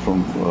know,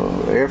 from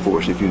Air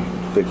Force if you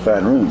could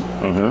find room.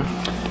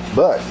 Mm-hmm.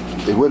 But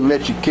they wouldn't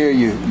let you carry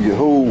your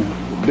whole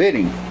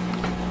bedding.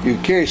 You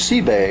could carry a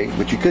sea bag,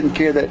 but you couldn't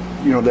carry that,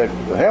 you know, that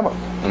hammock.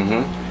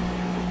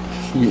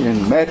 Mm-hmm.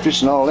 And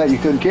mattress and all that, you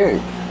couldn't carry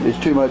it. It's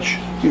too much,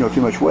 you know,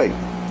 too much weight.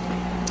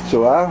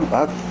 So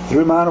I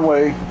threw mine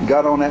away,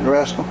 got on that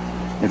rascal,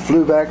 and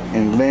flew back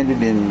and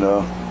landed in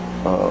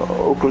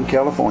Oakland,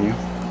 California.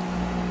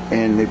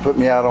 And they put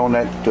me out on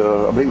that,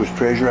 I believe it was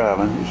Treasure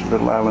Island. It's a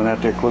little island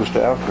out there close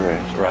to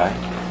Alcatraz. Right.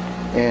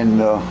 And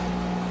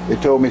they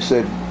told me,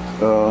 said,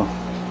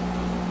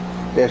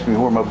 asked me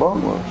where my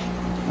bunk was.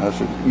 And I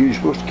said, you're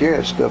supposed to carry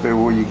that stuff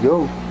everywhere you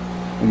go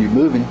when you're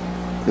moving.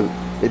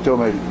 They told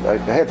me I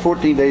had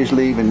 14 days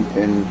leave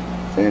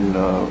and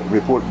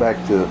report back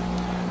to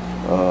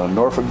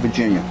Norfolk,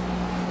 Virginia,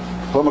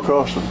 come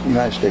across the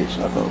United States.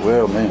 And I thought,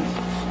 well, man.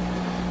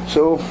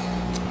 So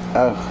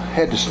I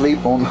had to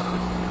sleep on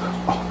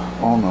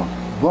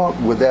a bunk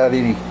without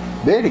any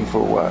bedding for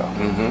a while.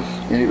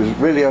 Mm-hmm. And it was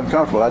really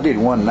uncomfortable. I did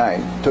one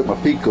night, took my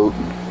pea coat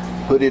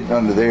and put it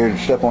under there and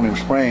slept on them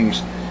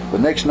springs. The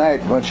next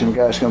night, a bunch of them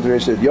guys come through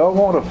and said, y'all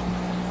want to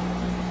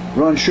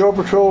run shore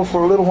patrol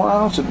for a little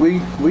while? I said, we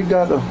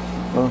got a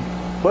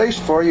place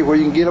for you where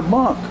you can get a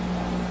bunk.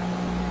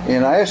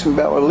 And I asked him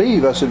about my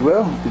leave. I said,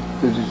 well,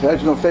 it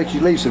has no affect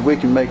your leave. He said, we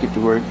can make it to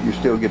where you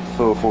still get the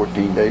full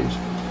 14 days.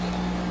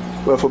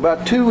 Well, for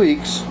about 2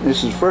 weeks,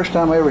 this is the first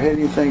time I ever had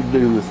anything to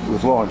do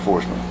with law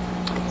enforcement.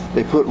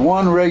 They put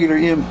one regular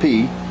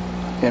MP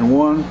and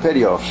one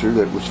petty officer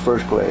that was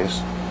first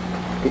class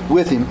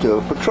with him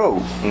to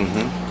patrol.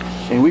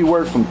 Mm-hmm. And we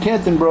worked from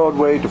 10th and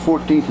Broadway to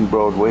 14th and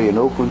Broadway in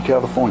Oakland,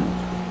 California.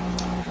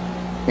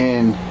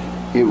 And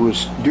it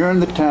was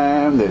during the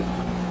time that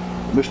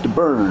Mr.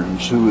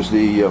 Burns, who was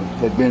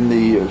had been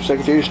the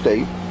Secretary of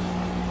State,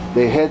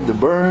 they had the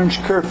Burns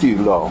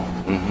curfew law.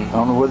 Mm-hmm. I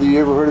don't know whether you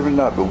ever heard of it or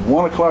not, but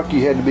 1 o'clock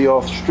you had to be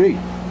off the street.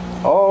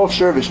 All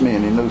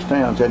servicemen in those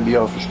towns had to be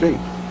off the street.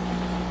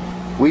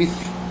 We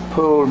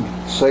pulled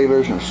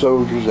sailors and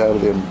soldiers out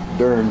of them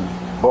darn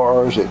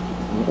bars at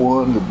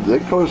 1.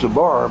 They'd close the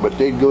bar, but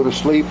they'd go to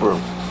sleep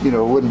or, you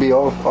know, wouldn't be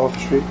off the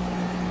street.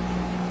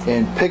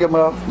 And pick them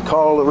up,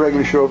 call the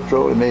regular shore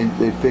patrol, and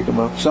they'd pick them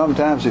up.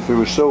 Sometimes if they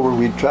were sober,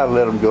 we'd try to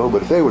let them go,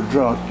 but if they were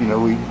drunk, you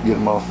know, we'd get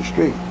them off the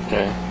street.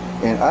 Okay.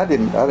 And I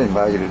didn't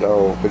like it at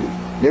all, but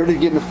never did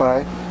get in a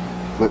fight.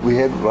 But we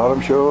had a lot of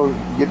them sure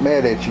get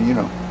mad at you, you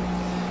know.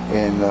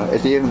 And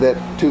at the end of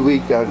that 2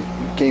 week, I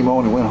came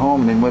on and went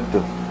home, and then went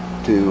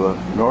to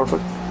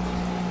Norfolk.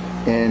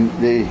 And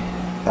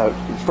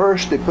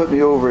first they put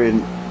me over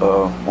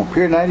on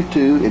Pier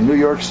 92 in New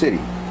York City.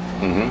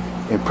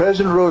 Mm-hmm. And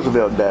President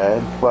Roosevelt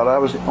died while I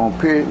was in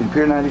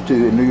Pier 92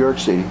 in New York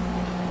City.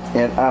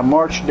 And I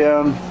marched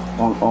down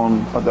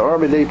on the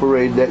Army Day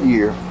Parade that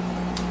year.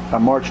 I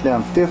marched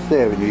down 5th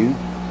Avenue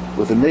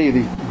with a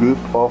Navy group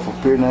off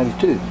of Pier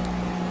 92.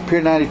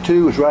 Pier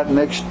 92 was right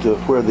next to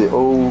where the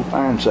old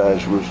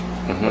Ironsides was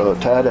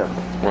tied up.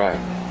 Right.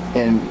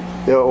 And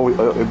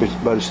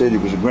everybody said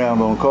it was a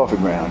ground on coffee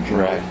ground. You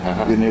know, right.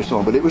 Uh-huh. Been there so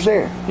long, but it was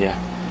there. Yeah.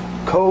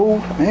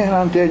 Cold, man,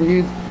 I'm telling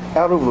you,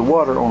 out over the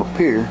water on a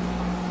pier,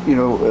 you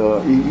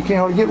know, you can't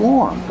hardly get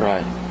warm.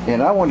 Right.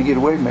 And I wanted to get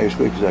away from there as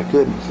quick as I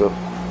could. So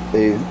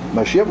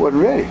my ship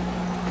wasn't ready.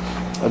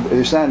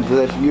 They signed to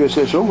that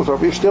USS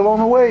Oglethorpe. It was still on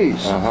the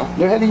ways.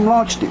 They hadn't even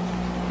launched it.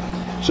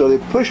 So they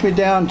pushed me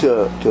down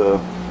to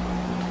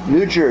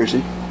New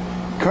Jersey,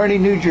 Kearney,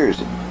 New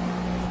Jersey.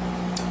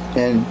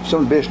 And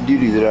some of the best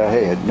duty that I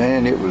had,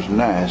 man, it was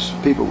nice.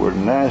 People were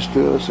nice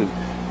to us. And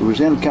it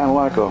was in kind of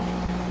like a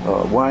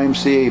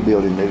YMCA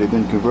building that had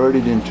been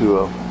converted into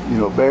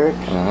a barracks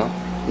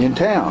in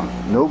town.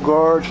 No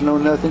guards, no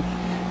nothing.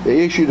 They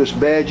issued us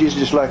badges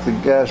just like the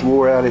guys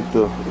wore out at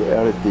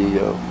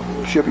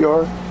the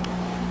shipyard.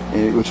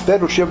 And it was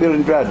Federal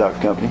Shipbuilding Dry Dock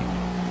Company.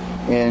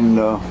 And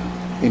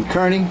in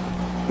Kearney,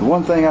 the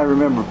one thing I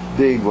remember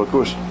big, well, of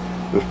course,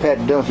 was Pat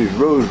Dunphy's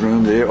Rose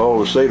Room that all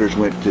the sailors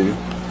went to.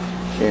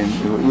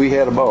 And we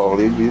had a ball.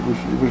 It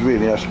was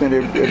really, I spent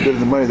every bit of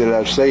the money that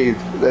I'd saved,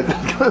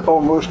 that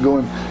almost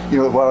going, you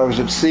know, while I was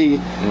at sea,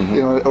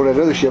 you know, on that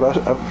other ship,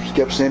 I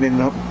kept sending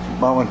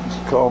Mama,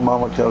 call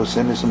Mama, tell her to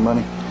send me some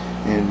money.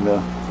 And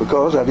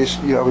because I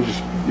just, you know, I was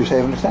just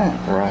having the time.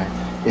 Right.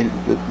 And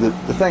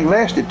the thing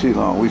lasted too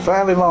long. We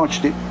finally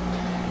launched it.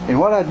 And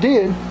what I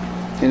did,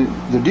 and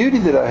the duty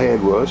that I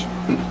had was,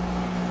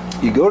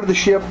 you go to the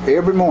ship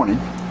every morning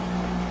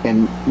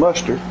and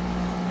muster.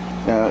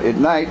 At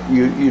night,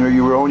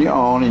 you were on your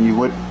own and you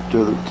went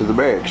to the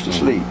barracks to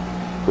sleep.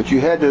 But you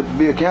had to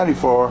be accounted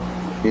for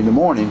in the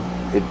morning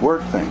at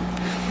work thing.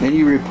 Then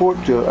you report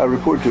to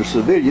a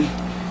civilian,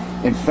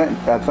 and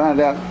I find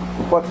out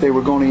what they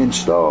were going to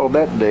install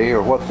that day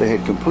or what they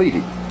had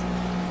completed.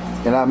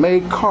 And I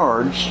made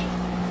cards,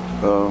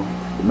 the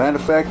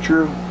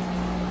manufacturer,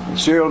 the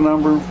serial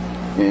number,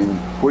 and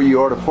where you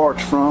order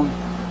parts from,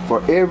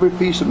 for every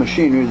piece of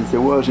machinery that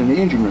there was in the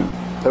engine room.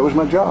 That was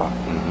my job.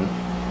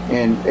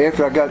 And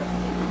after I got,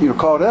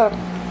 caught up,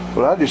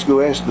 well, I just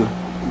go ask the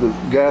the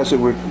guys that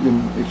were,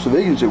 the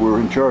civilians that were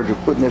in charge of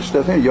putting that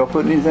stuff in, y'all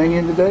putting anything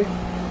in today?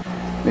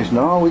 They said,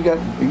 no,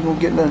 you won't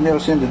get nothing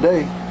else in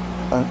today.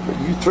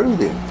 You threw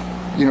them,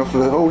 for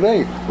the whole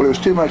day. Well, it was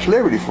too much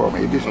liberty for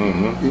me. It just,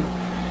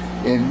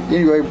 and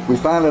anyway, we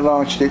finally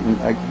launched it, and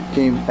I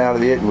came out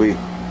of it, and we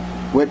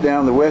went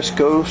down the east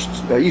coast,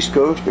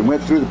 and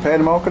went through the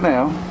Panama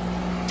Canal,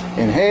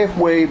 and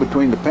halfway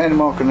between the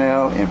Panama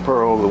Canal and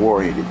Pearl, the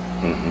war ended.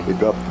 They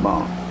dropped the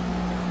bomb.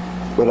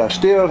 But I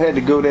still had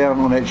to go down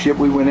on that ship.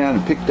 We went down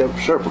and picked up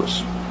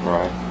surplus,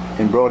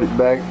 and brought it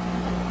back.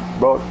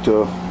 Brought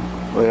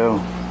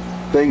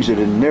things that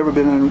had never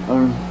been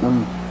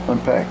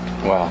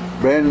unpacked. Wow!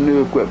 Brand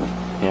new equipment.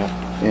 Yeah.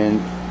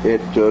 And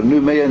at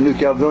New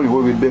Caledonia,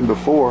 where we'd been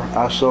before,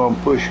 I saw them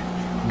push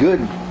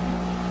good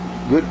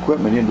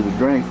equipment into the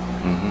drink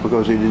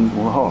because they didn't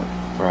want to haul it.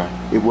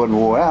 Right. It wasn't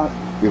wore out.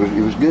 It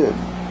was good,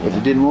 but they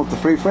didn't want the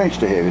Free French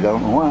to have it. I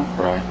don't know why.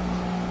 Right.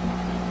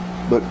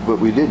 But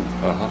we didn't.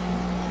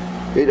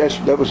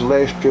 That was the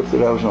last trip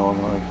that I was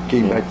on. When I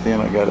came back then,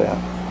 I got out.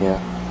 Yeah.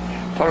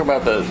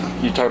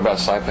 You talk about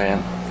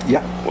Saipan.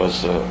 Yeah.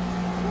 Was the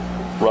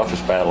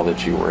roughest battle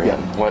that you were in.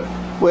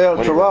 Yeah. Well,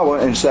 Tarawa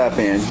and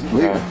Saipan,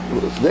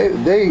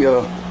 they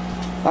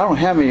I don't know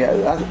how many.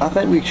 I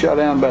think we shot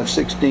down about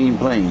 16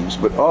 planes,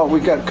 but we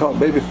got caught.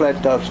 Baby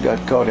flat tops got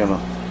caught in a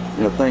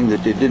thing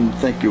that they didn't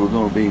think you were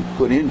going to be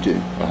put into.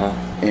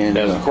 And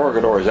as a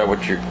corregidor, is that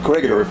what you're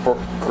corregidor?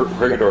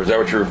 Corregidor, is that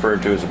what you're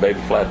referring to as a baby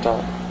flat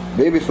top?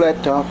 Baby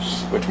flat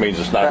tops, which means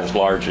it's not as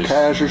large as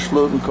Kaisers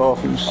floating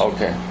coffins.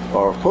 Okay.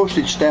 Or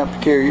postage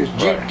stamped carriers,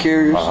 Jeep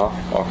carriers.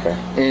 Okay.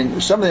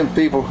 And some of them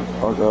people,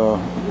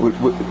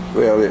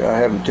 I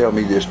have them tell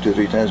me this 2 or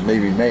 3 times,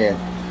 made me mad.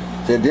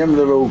 That them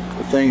little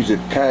things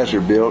that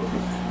Kaiser built,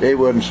 they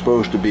wasn't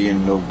supposed to be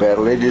in no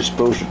battle. They just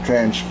supposed to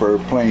transfer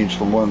planes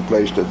from one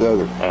place to the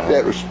other.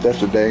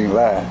 That's a dang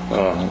lie.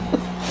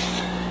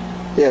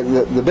 Yeah,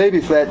 the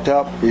baby flat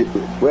top.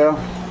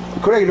 The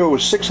corregidor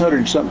was 600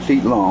 and something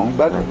feet long,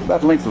 about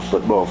the length of a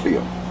football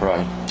field.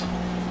 Right.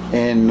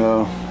 And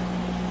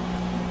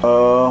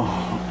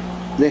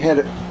they had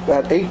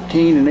about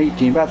 18 and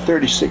 18, about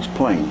 36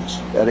 planes,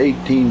 about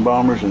 18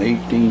 bombers and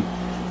 18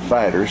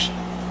 fighters.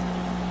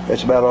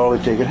 That's about all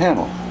that they could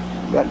handle.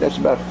 That's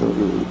about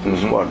the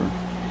squadron.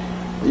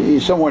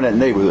 Somewhere in that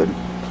neighborhood.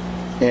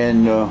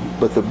 And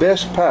but the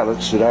best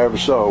pilots that I ever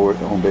saw were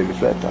on baby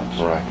flat tops.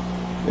 Right.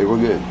 They were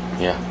good.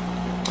 Yeah.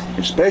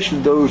 Especially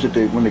those that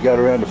when they got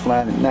around to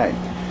flying at night.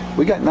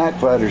 We got night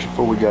fighters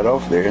before we got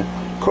off there.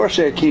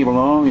 Corsair came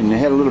along and they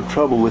had a little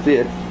trouble with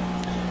it.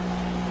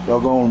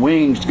 Doggone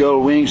wings,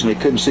 gull wings, and they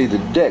couldn't see the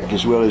deck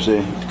as well as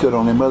they could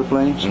on them other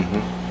planes.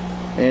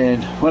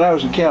 And when I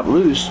was in Camp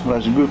Loose, when I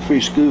was in Group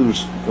 3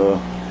 schools,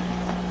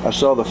 I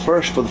saw for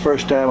the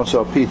first time, I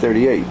saw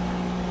P-38.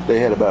 They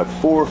had about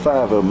 4 or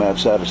 5 of them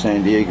outside of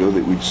San Diego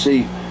that we'd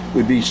see.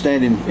 We'd be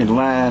standing in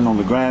line on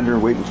the grinder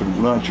waiting for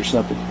lunch or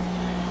something.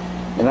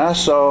 And I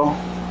saw,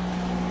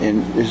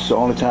 and this is the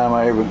only time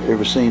I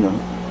ever seen an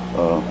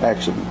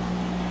accident,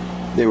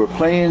 they were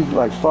playing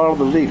like Follow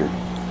the Leader.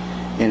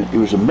 And it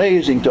was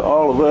amazing to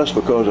all of us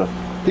because a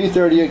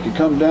P-38 could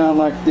come down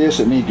like this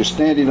and he could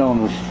stand it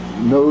on the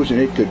nose and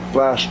it could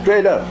fly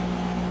straight up.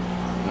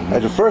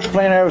 That's the first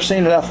plane I ever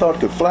seen that I thought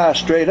could fly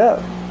straight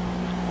up.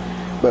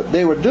 But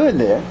they were doing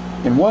that,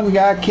 and one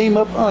guy came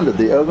up under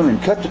the other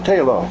and cut the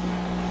tail off.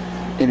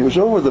 And it was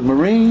over the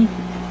Marine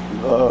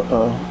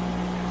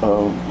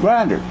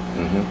grinder.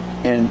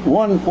 And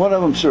one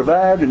of them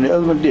survived and the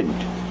other one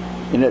didn't.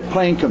 And that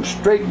plane comes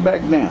straight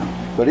back down.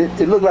 But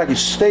it looked like it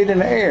stayed in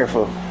the air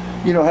for,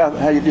 you know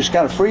how you just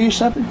kind of freeze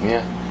something?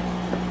 Yeah.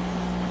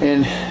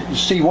 And you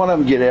see one of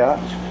them get out,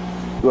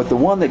 but the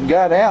one that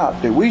got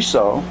out that we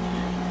saw,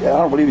 I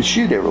don't believe his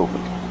chute ever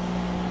opened.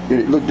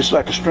 It looked just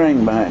like a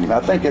string behind him. I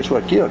think that's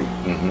what killed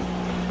him.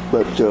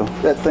 But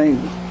that thing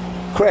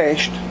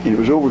crashed, and it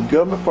was over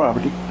government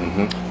property.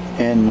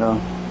 And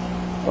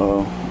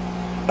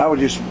I was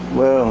just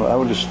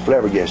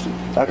flabbergasted.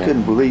 I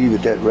couldn't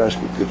believe that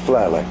rascal could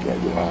fly like that.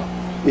 Wow.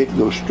 It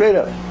goes straight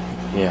up.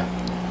 Yeah.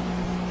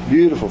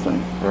 Beautiful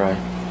thing. Right.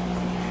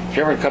 Did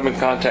you ever come in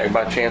contact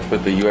by chance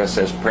with the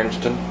USS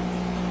Princeton?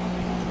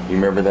 You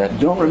remember that?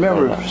 Don't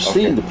remember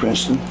seeing the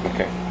Princeton.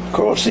 Okay.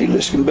 Coral Sea,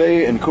 Liscombe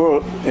Bay, and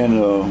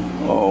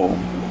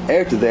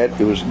after that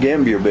it was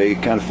Gambier Bay,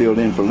 kind of filled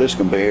in for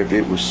Liscombe Bay after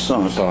it was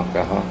sunk.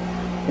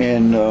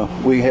 And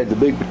we had the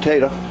Big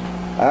Potato,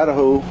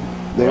 Idaho.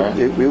 There,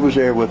 it was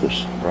there with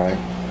us. Right.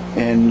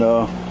 And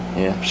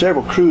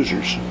several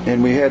cruisers,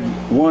 and we had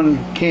one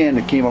can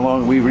that came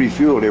along. We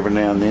refueled every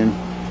now and then.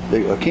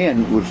 A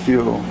can would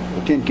fuel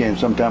a tin can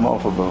sometime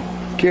off of a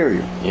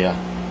carrier. Yeah.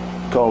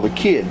 Called the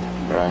Kid.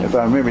 Right. If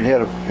I remember, it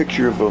had a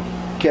picture of a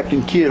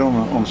Captain Kidd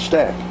on the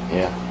stack.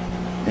 Yeah.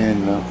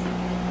 And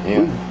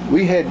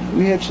we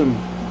had some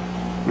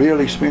real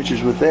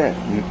experiences with that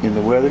in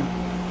the weather.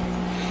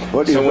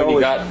 So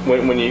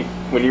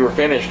when you were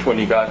finished,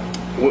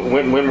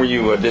 when were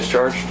you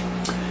discharged?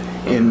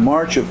 In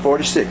March of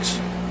 '46.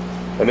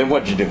 And then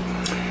what'd you do?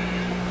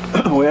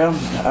 Well,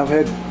 I've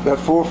had about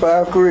 4 or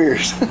 5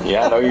 careers.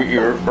 Yeah, I know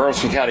you're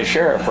Burleson County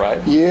Sheriff,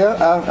 right?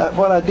 Yeah,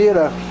 what I did,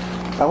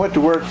 I went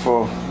to work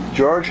for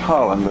George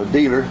Holland,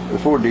 the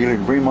Ford dealer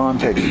in Bremont,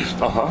 Texas.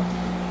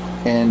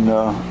 And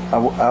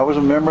I was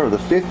a member of the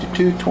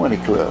 5220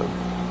 Club.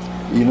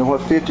 You know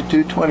what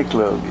 5220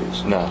 Club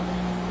is? No.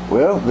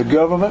 Well, the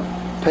government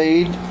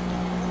paid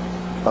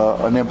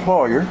an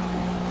employer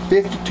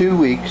 52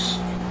 weeks,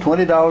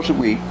 $20 a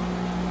week,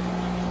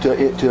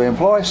 to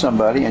employ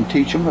somebody and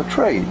teach them a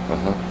trade.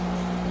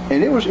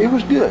 And it was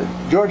good.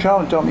 George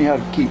Holland taught me how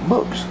to keep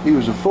books. He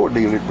was a Ford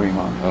dealer at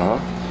Bremont.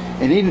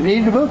 And he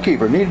needed a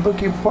bookkeeper,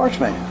 parts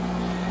man.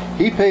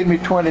 He paid me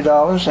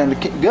 $20, and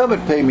the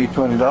government paid me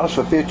 $20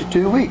 for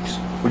 52 weeks.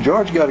 Well,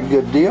 George got a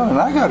good deal, and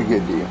I got a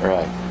good deal.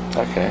 Right.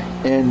 Okay.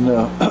 And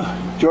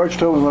George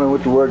told me when I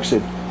went to work,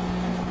 said,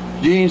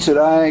 Gene, said,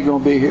 I ain't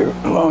going to be here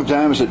a long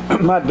time. I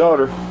said, my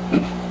daughter,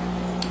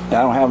 I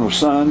don't have no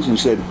sons, and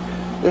said,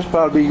 this will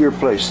probably be your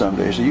place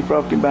someday. So you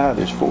probably can buy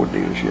this Ford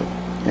dealership.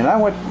 And I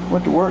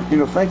went to work,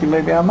 thinking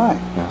maybe I might.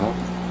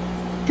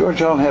 George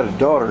Holland had a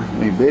daughter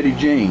named Betty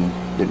Jean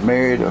that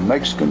married a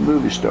Mexican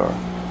movie star.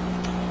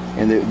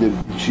 And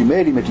she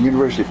met him at the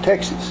University of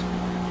Texas.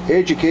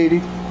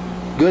 Educated,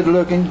 good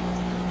looking,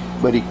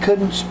 but he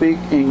couldn't speak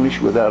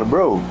English without a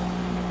brogue.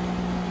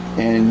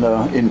 And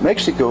in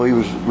Mexico, he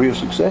was real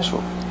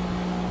successful.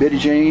 Betty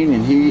Jane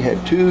and he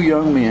had 2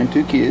 young men,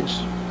 2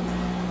 kids,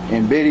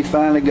 and Betty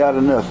finally got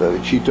enough of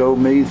it. She told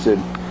me, said,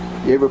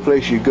 every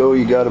place you go,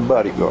 you got a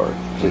bodyguard.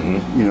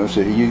 Said,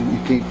 said you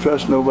can't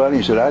trust nobody.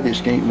 He said, I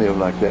just can't live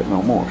like that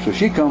no more. So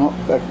she come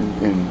back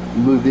and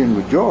moved in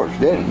with George,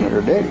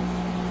 her daddy.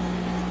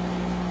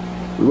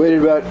 We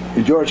waited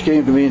and George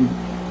came to me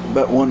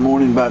about one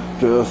morning, about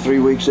 3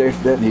 weeks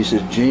after that, and he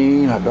said,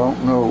 Gene, I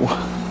don't know.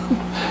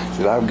 He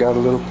said, I've got a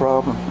little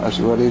problem. I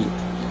said, what is it?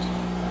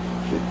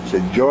 He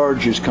said,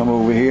 George has come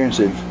over here and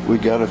said, we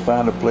got to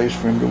find a place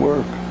for him to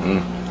work.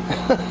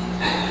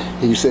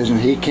 He says, and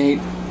he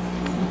can't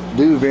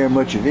do very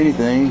much of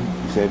anything.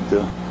 He said,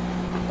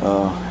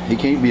 he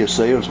can't be a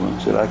salesman.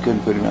 He said, I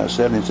couldn't put him out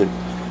selling. He said,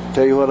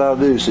 tell you what I'll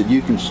do. He said,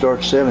 you can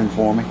start selling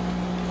for me.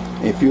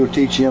 If you'll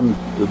teach him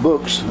the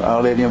books,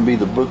 I'll let him be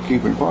the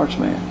bookkeeper and parts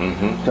man.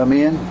 Come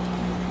in,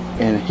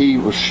 and he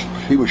was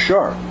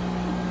sharp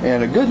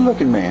and a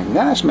good-looking man,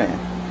 nice man.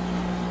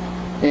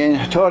 And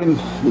I taught him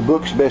the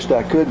books best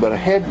I could, but I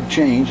had to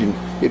change, and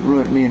it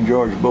ruined me and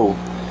George both.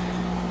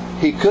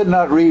 He could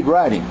not read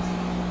writing.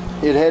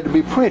 It had to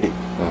be printed,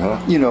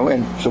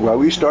 and so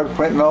we started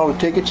printing all the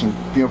tickets and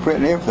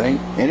printing everything,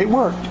 and it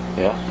worked.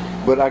 Yeah.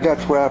 But I got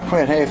to where I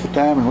print half the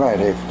time and write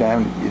half the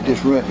time. It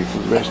just ruined me for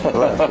the rest of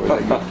my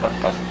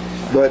life.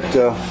 But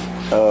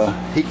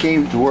he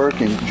came to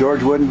work, and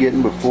George wasn't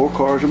getting but 4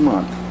 cars a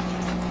month.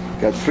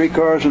 Got 3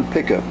 cars in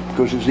pickup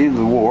because it was the end of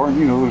the war,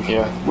 and it was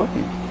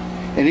working.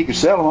 And he could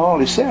sell them all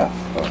himself.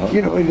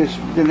 He just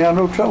didn't have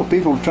no trouble.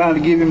 People were trying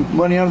to give him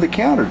money under the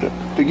counter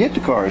to get the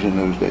cars in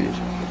those days.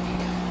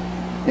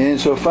 And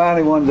so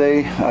finally one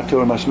day I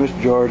told him, I said,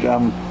 Mr. George, I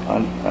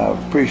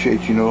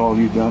appreciate all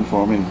you've done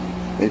for me,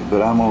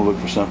 but I'm going to look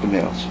for something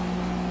else.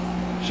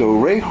 So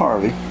Ray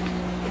Harvey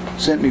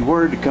sent me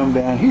word to come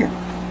down here.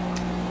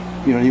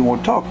 He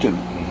wanted to talk to me.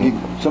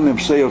 Some of them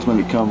salesmen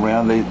that come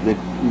around, they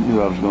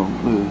knew I was going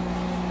to move.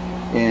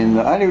 And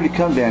I knew to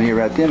come down here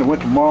right then. I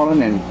went to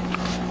Marlin and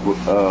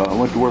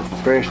went to work for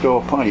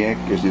Fairstall Pontiac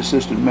as the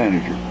assistant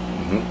manager.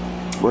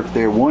 Worked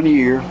there 1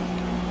 year,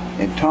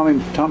 and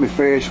Tommy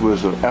Ferris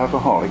was an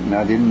alcoholic, and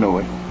I didn't know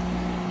it.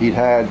 He'd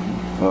had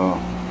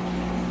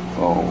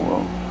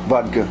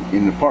vodka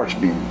in the parts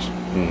bins,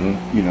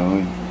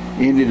 and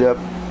ended up,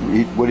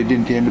 he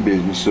didn't tend to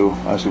business, so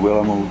I said, well,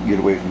 I'm going to get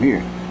away from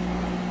here.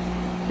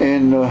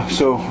 And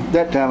so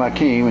that time I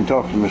came and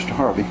talked to Mr.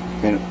 Harvey,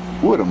 and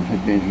Woodham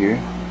had been here,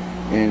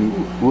 and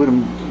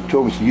Woodham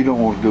told me, you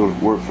don't want to go to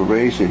work for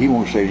Ray. He said, he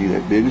won't sell you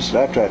that business.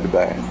 So I tried to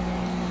buy him.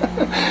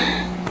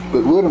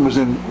 But Woodham was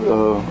in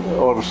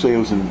auto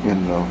sales in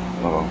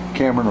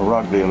Cameron or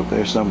Rockdale up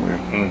there somewhere.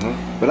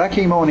 But I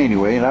came on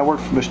anyway, and I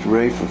worked for Mr.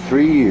 Ray for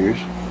 3 years,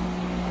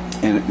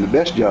 and the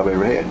best job I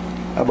ever had.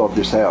 I bought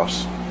this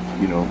house,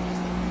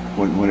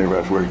 whenever I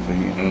was working for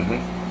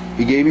him.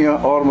 He gave me an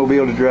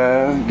automobile to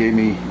drive, gave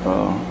me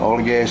all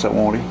the gas I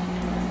wanted,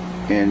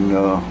 and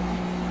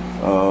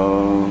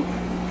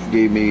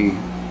gave me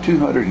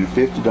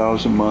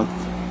 $250 a month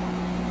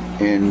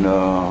and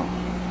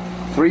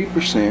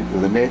 3%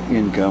 of the net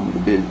income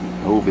of the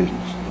whole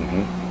business.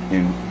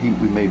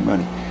 And we made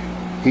money.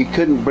 He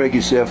couldn't break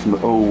himself from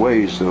the old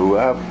ways, so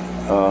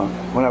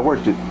when I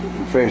worked at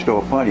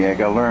Fairstall Pontiac,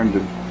 I learned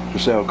to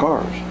sell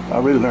cars. I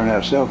really learned how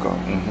to sell cars.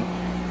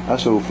 I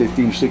sold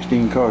 15,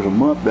 16 cars a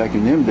month back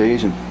in them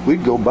days, and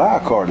we'd go buy a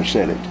car to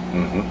sell it.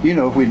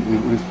 If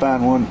we'd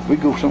find one,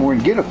 we'd go somewhere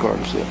and get a car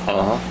to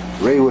sell.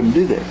 Ray wouldn't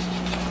do that.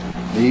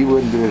 He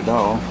wouldn't do it at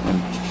all.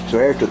 And so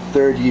after the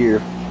 3rd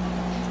year,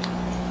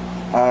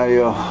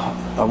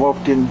 I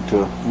walked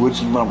into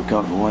Woodson Lumber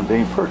Company one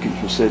day, and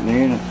Perkins was sitting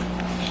there, and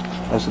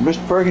I said,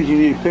 Mr. Perkins, you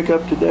need to pick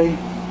up today?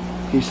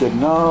 He said,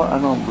 no, I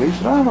don't believe. He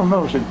said, I don't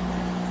know. I said,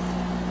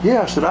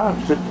 Yeah, I said,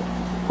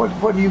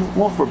 what do you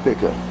want for a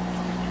pickup?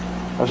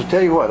 I said,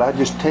 tell you what, I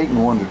just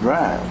taken one to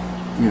drive.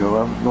 You know,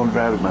 I was going to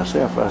drive it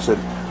myself. I said,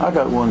 I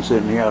got one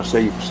sitting here, I'll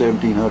sell you for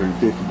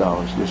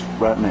 $1,750 just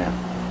right now.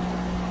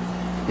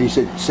 He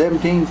said,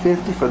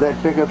 $1,750 for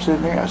that pickup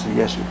sitting there? I said,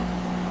 yes, sir.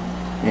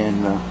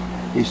 And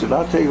he said,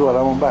 I'll tell you what,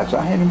 I want to buy it. So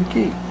I handed him the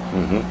key.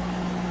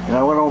 And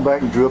I went on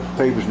back and drew up the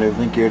papers and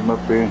everything, carried them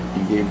up there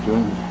and gave them to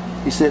him.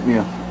 He sent me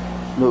a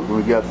note when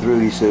we got through.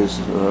 He says,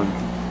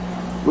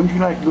 wouldn't you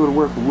like to go to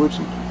work for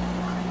Woodson?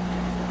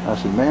 I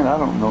said, man, I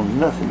don't know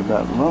nothing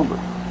about lumber.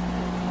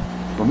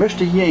 Well,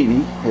 Mr.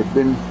 Yaney had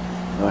been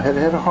had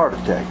a heart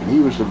attack, and he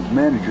was the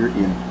manager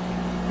in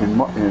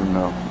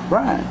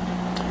Bryan.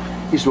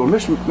 He said, well,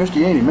 Mr.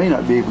 Yaney may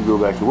not be able to go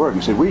back to work.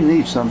 He said, we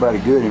need somebody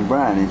good in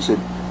Bryan. And he said,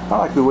 I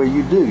like the way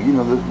you do, you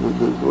know,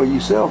 the way you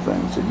sell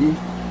things. He said,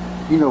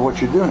 you know what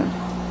you're doing.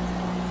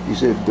 He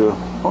said,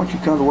 why don't you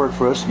come to work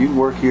for us? You can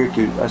work here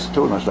too. I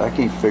told him, I said, I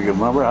can't figure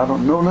lumber. I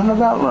don't know nothing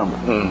about lumber.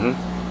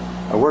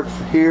 I worked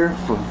here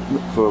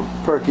for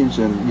Perkins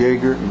and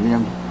Yeager, and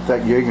them. In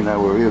fact, Yeager and I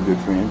were real good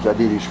friends. I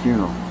did his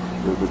funeral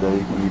the other day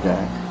when he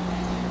died.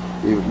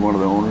 He was one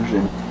of the owners,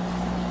 and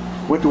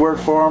went to work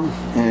for him,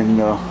 and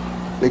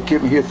they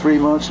kept me here 3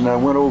 months, and I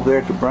went over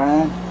there to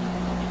Bryan.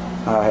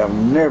 I have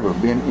never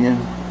been in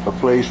a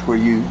place where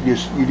you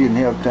didn't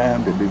have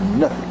time to do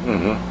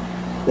nothing.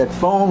 That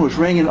phone was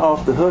ringing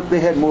off the hook. They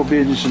had more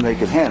business than they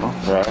could handle.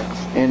 Right.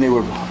 And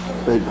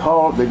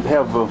they'd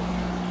have a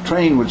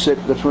train would sit.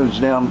 That's when it's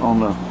down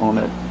on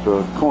that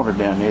corner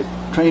down there.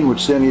 Train would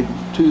send you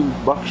 2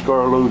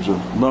 boxcar loads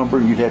of lumber,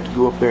 and you'd have to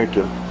go up there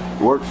to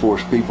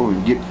workforce people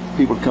and get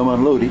people to come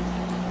unload it.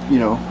 You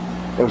know,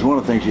 that was one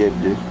of the things you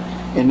had to do.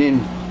 And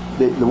then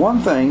the one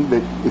thing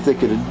that if they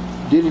could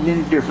have did it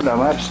any different, I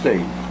might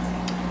state,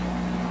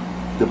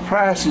 the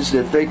prices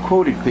that they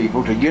quoted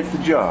people to get the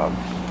job,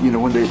 you know,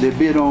 when they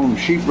bid on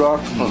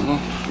sheetrock,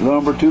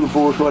 lumber,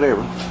 2-4,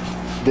 whatever,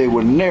 they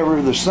were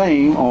never the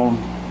same on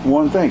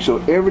one thing.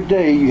 So every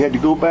day you had to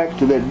go back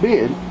to that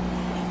bid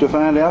to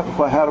find out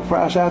how to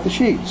price out the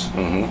sheets.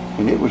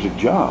 And it was a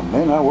job.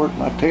 Man, I worked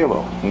my tail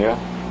off. Yeah.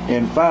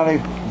 And finally,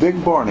 Vic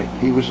Barnett,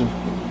 he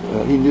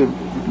knew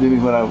me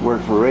when I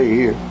worked for Ray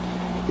here.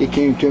 He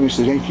came to me and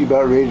said, ain't you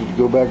about ready to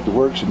go back to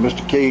work? Said,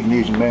 Mr. Cade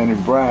needs a man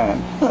in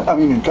Bryan. I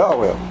mean in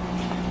Caldwell,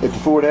 at the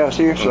Ford House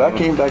here. So I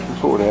came back to the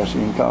Ford House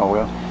here in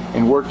Caldwell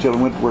and worked till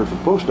I went to work for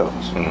the post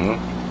office.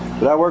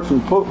 But I worked from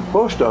the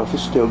post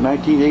office till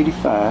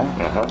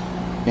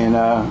 1985. And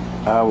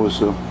I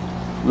was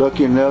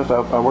lucky enough,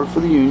 I worked for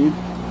the union.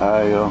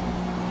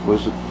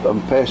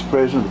 I'm past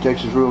president of the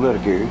Texas Rural Letter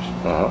Carriers,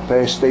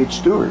 past state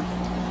steward.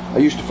 I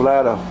used to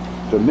fly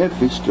to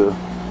Memphis to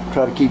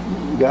try to keep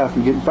the guy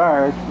from getting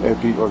fired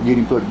or get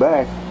him put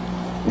back.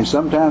 And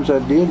sometimes I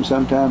did, and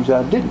sometimes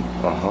I didn't.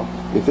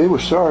 If they were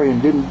sorry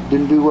and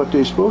didn't do what they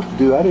were supposed to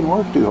do, I didn't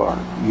work too hard.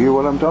 You hear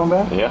what I'm talking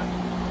about? Yeah.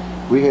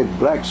 We had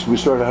blacks. We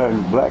started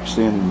hiring blacks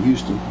then in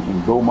Houston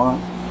and Beaumont.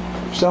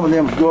 Some of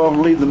them would go off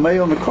and leave the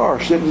mail in the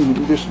car, sitting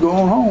and just go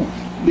on home.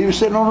 Leave it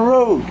sitting on the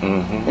road,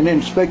 and then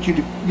expect you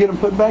to get them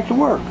put back to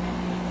work.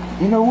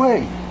 No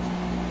way.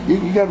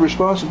 You got a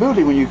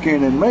responsibility when you're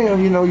carrying that mail.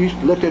 You know, you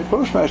let that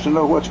postmaster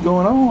know what's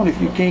going on.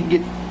 If you can't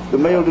get the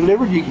mail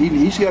delivered,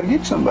 he's got to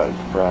get somebody.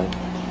 Right.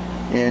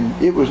 And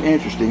it was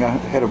interesting. I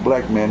had a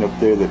black man up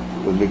there that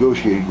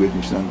negotiated with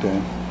me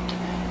sometime.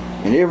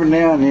 And every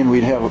now and then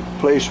we'd have a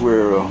place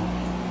where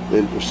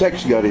the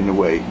sex got in the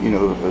way,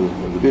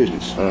 of the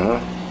business.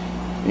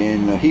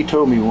 And he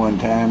told me one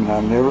time, and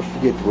I'll never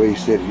forget the way he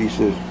said it. He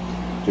said,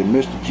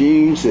 Mr.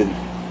 Gene, said,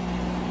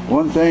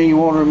 one thing you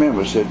want to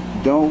remember, said,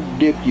 don't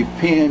dip your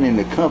pen in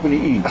the company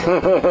ink.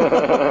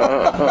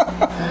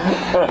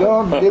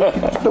 don't dip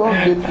your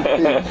pen.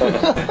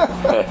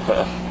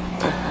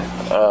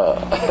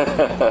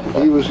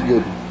 He was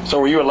good. So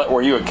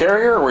were you a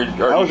carrier? Or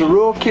I was a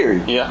rural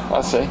carrier. Yeah,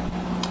 I see.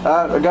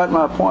 I got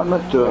my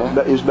appointment.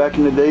 It was back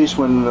in the days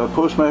when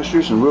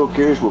postmasters and rural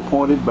carriers were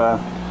appointed by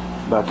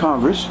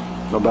Congress,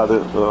 or by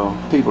the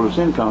people that's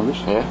in Congress.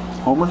 Yeah.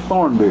 Homer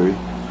Thornberry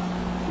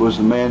was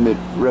the man that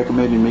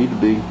recommended me to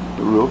be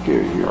a rural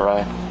carrier here.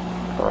 Right.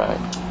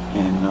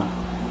 And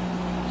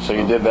so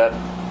you did that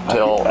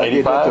till 85? I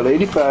did that till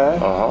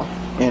 85.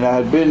 And I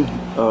had been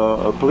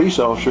a police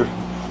officer,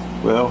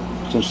 well,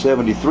 since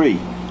 73.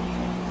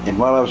 And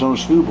while I was on the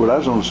school board, I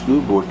was on the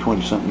school board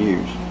 20-something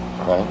years.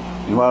 Right.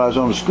 And while I was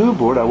on the school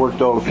board, I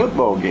worked all the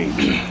football games.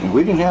 And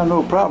we didn't have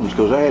no problems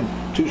because I had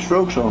 2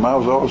 strokes on them. I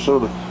was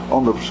also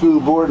on the school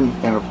board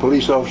and a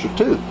police officer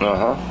too.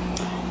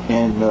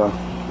 And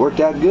worked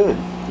out good.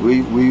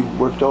 We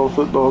worked all the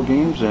football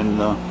games, and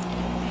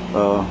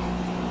the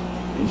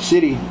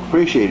city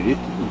appreciated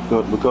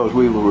it because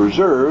we were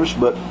reserves,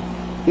 but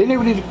they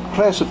never did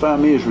classify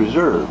me as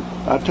reserve.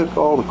 I took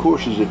all the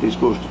courses that they're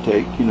supposed to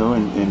take,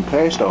 and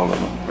passed all of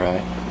them.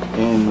 Right.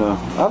 And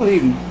I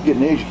believe in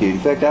getting educated. In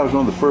fact, I was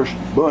one of the first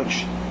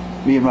bunch,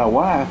 me and my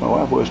wife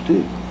was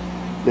too,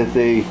 that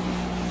they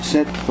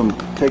sent from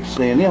Texas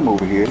A&M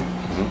over here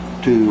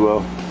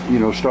to,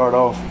 start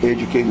off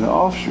educating the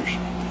officers.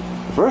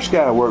 The first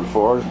guy I worked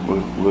for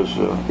was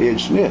Ed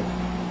Smith,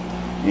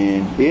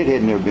 and Ed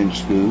had never been to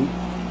school,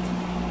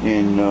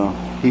 and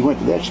he went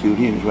to that school.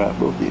 He and his wife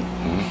both did.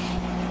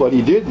 What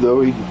he did,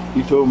 though,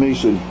 he told me, he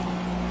said,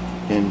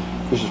 and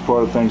this is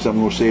part of the things I'm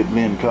going to say at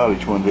Lynn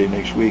College one day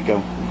next week.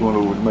 I'm going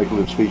over to make a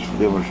little speech for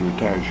them as a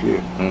retired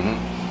sheriff.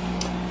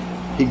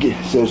 He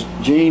says,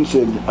 Gene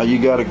said, you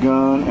got a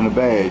gun and a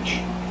badge.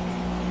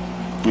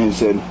 And he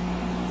said,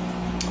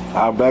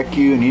 I'll back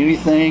you in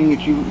anything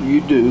that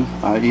you do,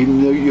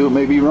 even though you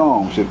may be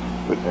wrong. He said,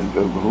 but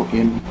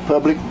in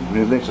public,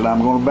 he said,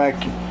 I'm going to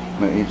back you.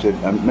 He said,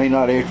 I may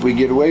not after we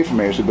get away from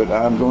here, he said, but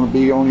I'm going to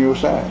be on your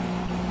side.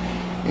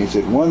 And he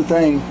said, one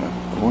thing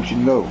I want you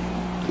to know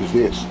is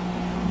this: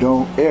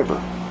 don't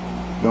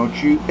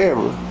you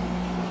ever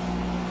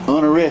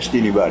unarrest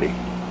anybody.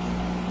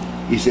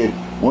 He said,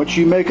 once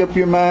you make up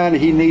your mind that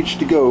he needs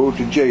to go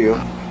to jail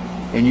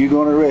and you're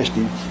going to arrest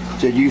him, he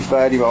said, you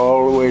fight him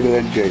all the way to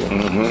that jail.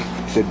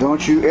 He said,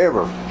 don't you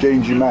ever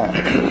change your mind.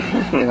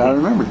 And I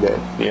remembered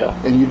that. Yeah.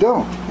 And you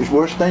don't. It's the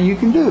worst thing you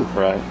can do.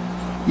 Right.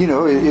 You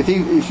know, if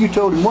you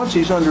told him once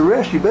he's under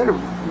arrest, you better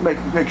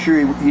make sure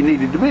he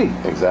needed to be.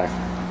 Exactly.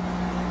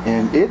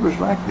 And it was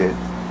like that.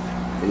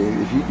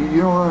 If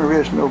you don't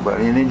arrest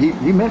nobody, and then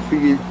he meant for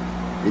you,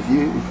 if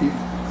you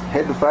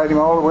had to fight him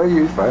all the way,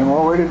 you'd fight him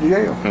all the way to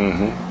jail.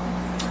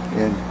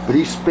 But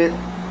he spit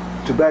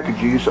tobacco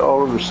juice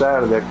all over the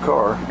side of that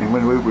car, and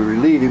when we would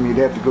relieve him, you'd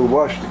have to go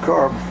wash the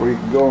car before you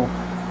could go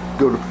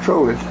to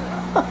patrol it.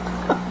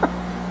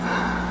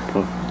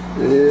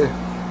 Yeah,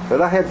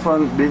 but I had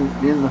fun being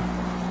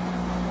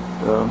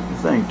the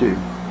thing too.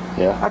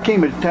 Yeah. I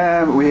came at a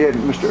time we had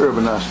Mr.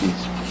 Urbanowski.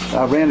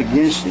 I ran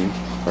against him.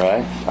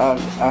 Right.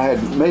 I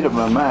had made up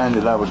my mind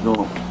that I was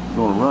going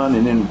to run,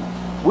 and then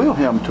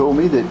Wilhelm told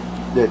me that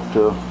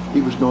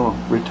he was going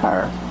to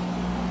retire.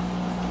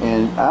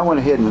 And I went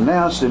ahead and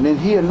announced, and then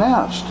he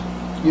announced,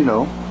 you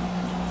know,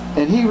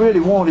 and he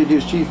really wanted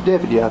his chief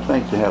deputy, I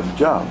think, to have the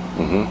job.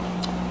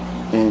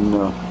 And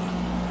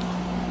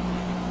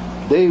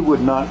they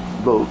would not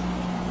vote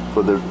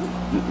for the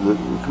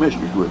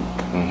commissioners wouldn't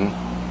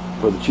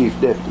for the chief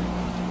deputy,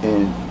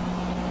 and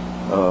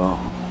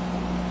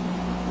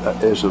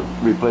as a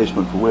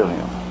replacement for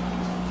Wilhelm.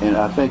 And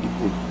I think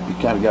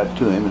it kind of got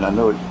to him, and I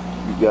know it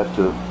got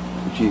to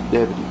the chief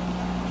deputy.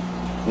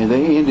 And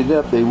they ended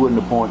up, they wouldn't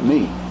appoint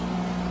me.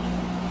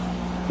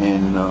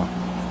 And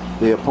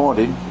they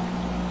appointed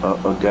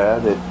a guy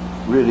that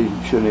really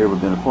shouldn't have ever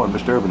been appointed,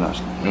 Mr.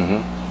 Urbanowski.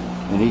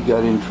 And he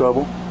got in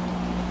trouble,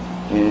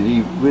 and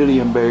he really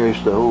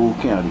embarrassed the whole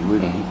county.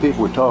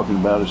 People were talking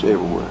about us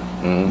everywhere,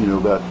 you know,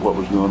 about what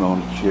was going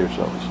on at the sheriff's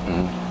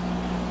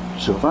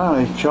office. So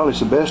finally, Charlie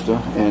Sebesta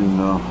and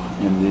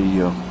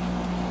the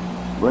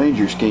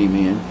Rangers came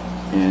in,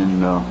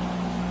 and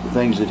the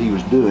things that he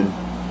was doing,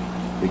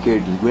 they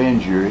carried to the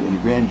grand jury, and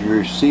the grand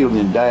jury sealed the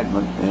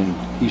indictment, and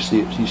he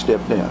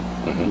stepped down.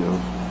 You know,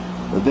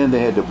 but then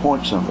they had to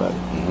appoint somebody,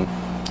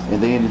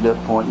 and they ended up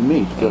appointing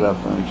me to fill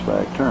out the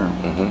unexpired term.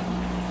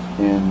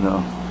 And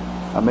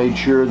I made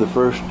sure the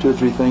first 2 or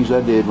 3 things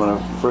I did the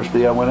first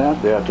day I went out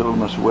there, I told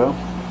them, I said, well,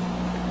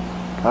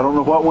 I don't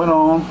know what went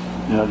on,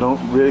 and I don't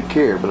really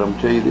care, but I'm going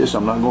to tell you this: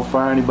 I'm not going to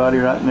fire anybody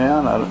right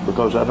now,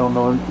 because I don't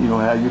know, you know,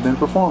 how you've been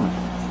performing.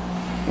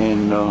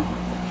 And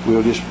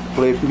we'll just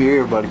play from here.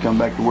 Everybody come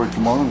back to work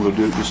tomorrow, and we'll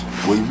do it just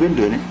the way you've been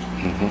doing it.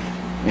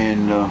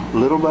 And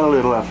little by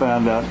little, I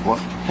found out what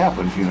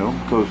happened, you know,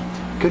 because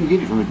I couldn't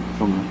get it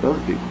from the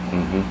other people.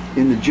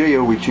 In the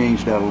jail, we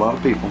changed out a lot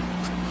of people,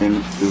 and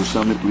there was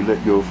some that we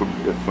let go from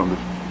the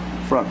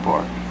front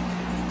part.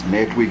 And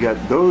after we got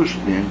those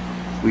in,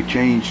 we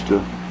changed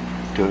to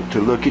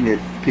looking at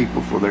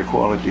people for their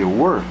quality of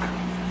work,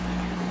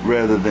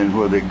 rather than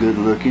whether they're good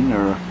looking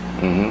or.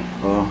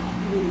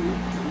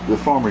 The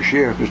former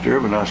sheriff, Mr.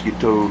 Urbanowski,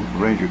 told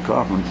Ranger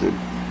Kaufman that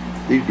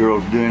these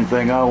girls do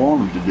anything I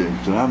want them to do.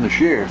 So I'm the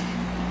sheriff.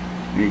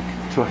 He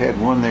had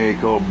one there he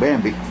called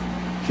Bambi.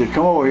 He said,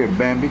 "Come over here,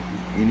 Bambi,"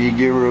 and he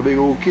gave her a big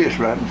old kiss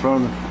right in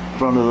front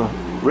of the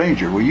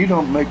ranger. Well, you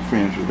don't make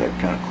friends with that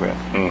kind of crap.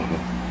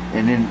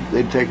 And then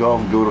they'd take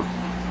off and go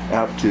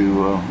out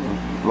to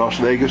Las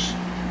Vegas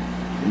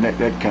and that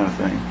kind of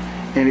thing.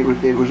 And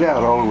it was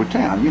out all over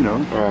town, you know.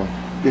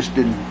 Just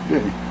didn't.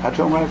 I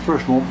told him right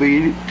first, won't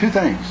be 2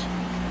 things.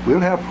 We'll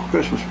have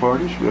Christmas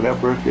parties, we'll have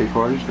birthday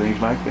parties,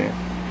 things like that.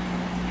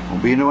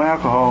 Won't be no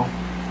alcohol.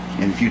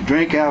 And if you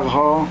drink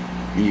alcohol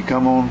and you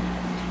come on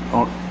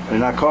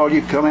and I call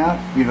you, come out,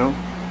 you know,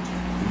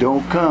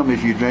 don't come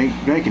if you're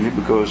drinking it,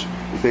 because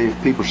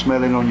if people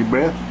smell it on your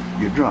breath,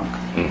 you're drunk.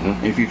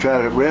 And if you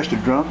try to arrest a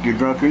drunk, you're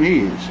drunker than he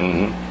is.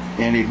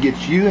 And it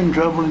gets you in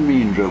trouble and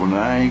me in trouble, and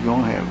I ain't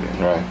gonna have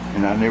that.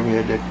 And I never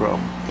had that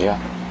problem.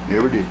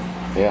 Never did.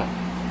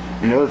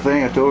 Another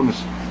thing I told them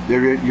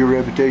is, your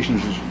reputation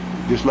is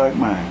just like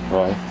mine.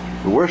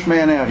 The worst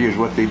man out here is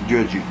what they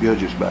judge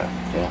us by.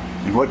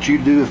 And what you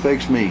do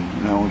affects me,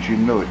 and I want you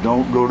to know it.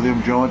 Don't go to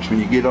them joints when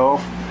you get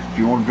off. If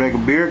you want to drink a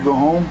beer, go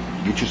home,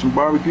 get you some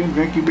barbecue and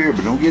drink your beer,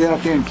 but don't get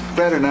out there and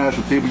fraternize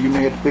with people you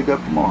may have to pick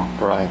up tomorrow.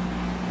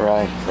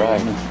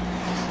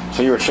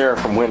 So you were sheriff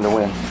from when to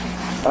when?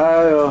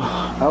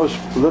 I was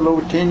a little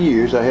over 10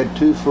 years. I had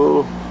two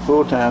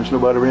full times.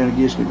 Nobody ran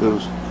against me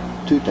those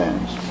 2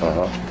 times.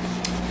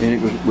 And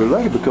it was, we're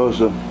lucky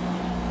because I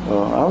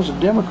was a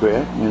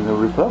Democrat and the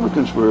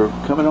Republicans were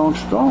coming on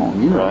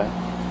strong, you know. Right.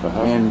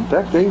 And in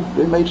fact, they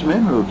made some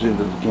inroads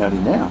into the county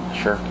now.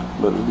 Sure.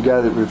 But the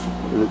guy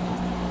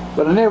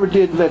but I never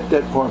did let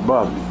that part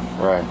bother me.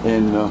 Right.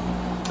 And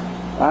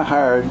I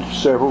hired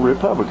several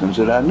Republicans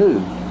that I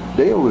knew.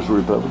 Dale was a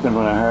Republican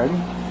when I hired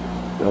him.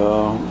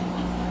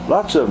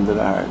 Lots of them that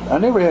I hired. I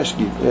never asked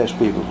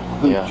people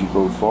who did you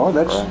vote for.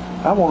 That's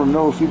I want to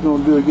know if you're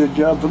going to do a good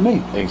job for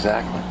me.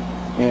 Exactly.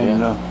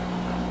 And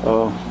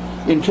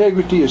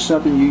integrity is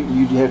something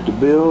you have to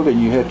build,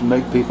 and you have to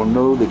make people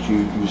know that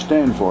you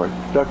stand for it.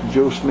 Dr.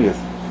 Joe Smith,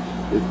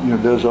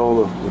 does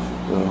all the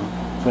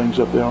things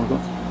up there on the.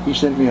 He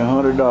sent me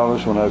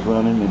 $100 when I was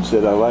running and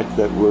said, I like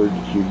that word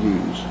that you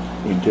use,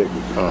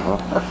 integrity.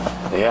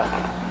 Yeah.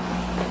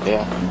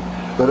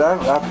 But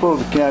I pulled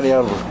the county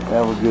out of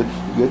a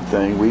good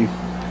thing. We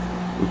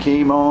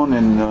came on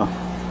and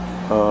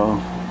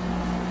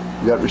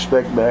got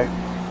respect back.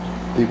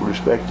 People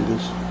respected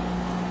us,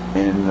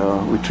 and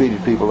we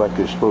treated people like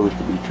they're supposed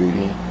to be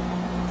treated.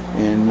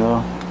 And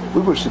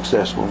we were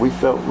successful. We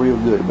felt real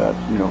good about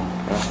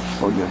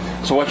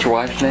So what's your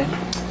wife's name?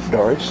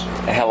 Doris.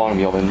 And how long have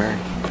y'all been married?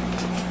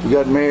 We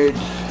got married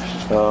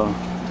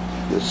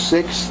the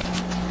 6th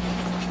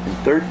and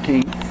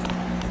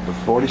 13th of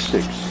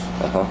 46.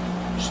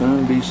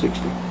 Soon be 60.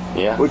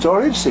 Yeah. Well, it's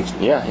already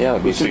 60. Yeah, it'll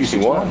be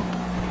 61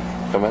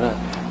 coming up.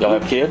 Y'all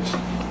have kids?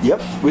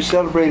 Yep. We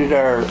celebrated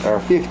our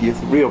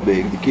 50th real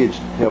big. The kids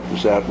helped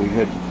us out. We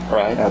had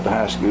at the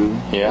high school.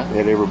 Yeah.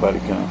 Had everybody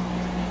come.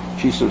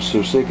 She's so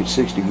sick at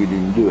 60 we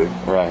didn't do it.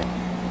 Right.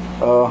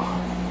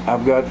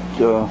 I've got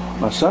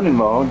my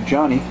son-in-law,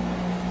 Johnny,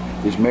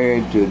 is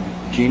married to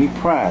Jeannie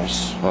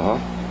Price.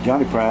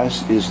 Johnny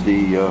Price is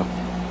the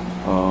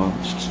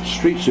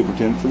street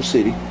superintendent for the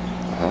city.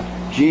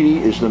 Jeannie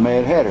is the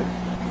Mad Hatter.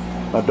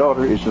 My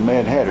daughter is the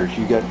Mad Hatter.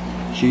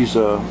 She's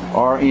a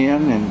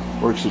RN and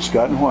works at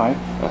Scott and White,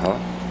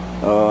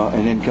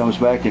 and then comes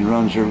back and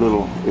runs her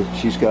little.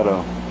 She's got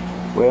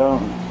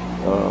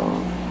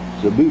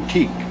it's a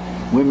boutique.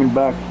 Women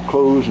buy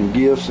clothes and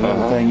gifts and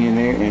everything in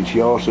there, and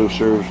she also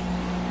serves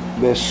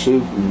best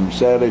soup and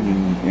salad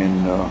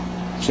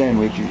and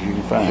sandwiches you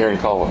can find. Here in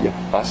Caldwell. Yeah.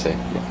 I see.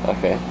 Yeah.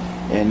 Okay.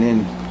 And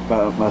then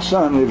my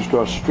son lives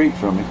across the street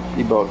from me.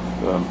 He bought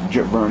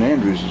Vern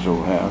Andrews'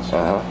 old house.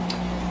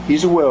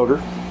 He's a welder,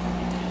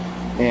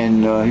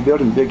 and he built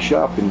him a big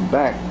shop in the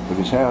back of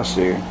his house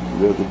there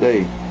the other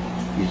day.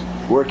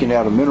 He's working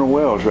out of Mineral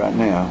Wells right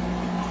now,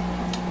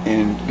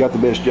 and got the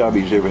best job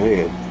he's ever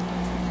had.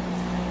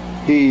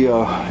 He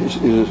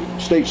is a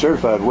state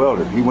certified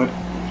welder. He went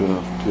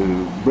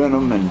to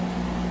Brenham, and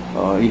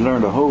he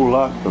learned a whole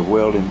lot of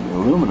welding,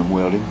 aluminum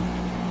welding,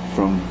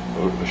 from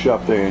a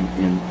shop there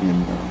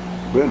in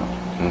Brenham.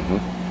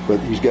 But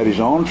he's got his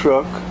own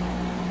truck,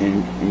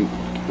 and he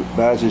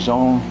buys his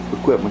own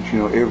equipment,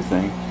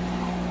 everything.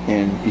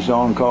 And he's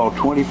on call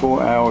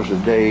 24 hours a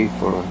day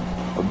for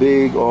a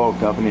big oil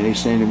company. They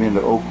send him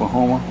into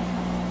Oklahoma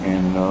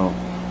and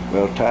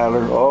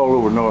Tyler, all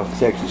over North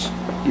Texas,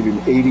 give him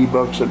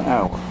 $80 an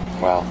hour.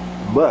 Wow.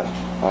 But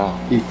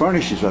he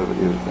furnishes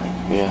everything.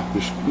 Yeah.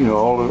 Just,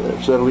 all the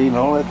acetylene and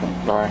all that thing.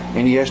 All right.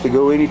 And he has to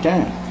go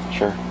anytime.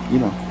 Sure.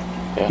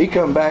 Yeah. He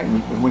come back,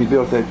 and when he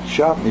built that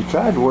shop, and he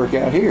tried to work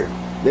out here.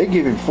 They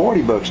give him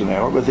 $40 an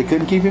hour, but they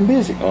couldn't keep him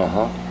busy.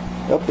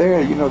 Up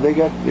there, they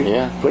got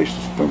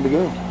places for him to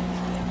go.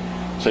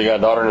 So you got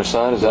a daughter and a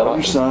son? Is that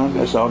all? Son,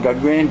 that's all. Got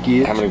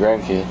grandkids. How many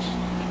grandkids?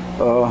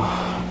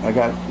 I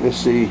got, let's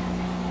see,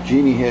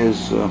 Jeannie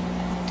has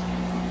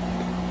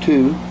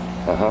 2,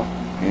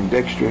 and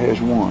Dexter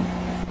has 1.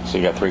 So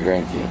you got 3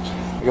 grandkids.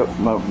 I got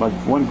my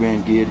one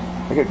grandkid.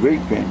 I got great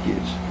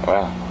grandkids.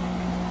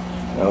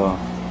 Wow.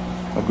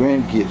 My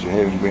grandkids are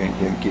having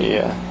grandkids.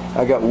 Yeah.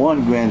 I got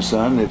one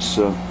grandson that's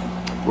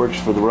works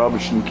for the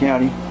Robertson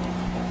County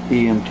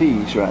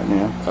EMTs right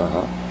now.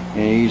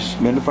 And he's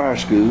been to fire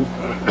school.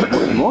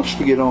 He wants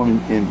to get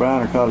on in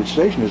Browner College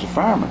Station as a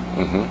fireman.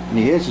 And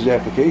he has his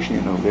application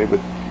in over there,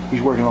 but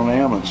he's working on an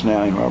ambulance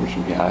now in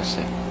Robertson County. I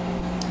see.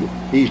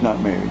 He's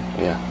not married.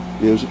 Yeah.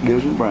 Lives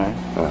in Bryan.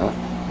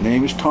 His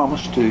name is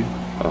Thomas too.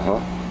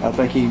 I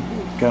think he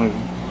kind of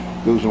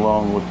goes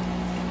along with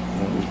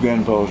his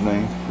grandpa's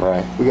name.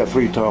 Right. We got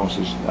 3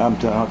 Thomases. I'm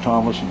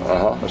Thomas, and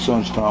my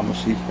son's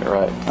Thomas.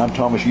 I'm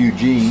Thomas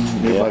Eugene,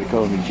 and everybody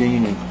calls me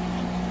Gene. And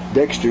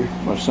Dexter,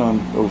 my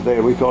son over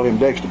there, we call him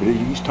Dexter, but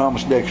he's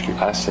Thomas Dexter.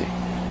 I see.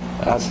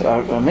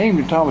 I named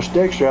him Thomas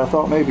Dexter. I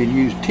thought maybe he'd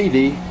use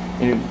TD,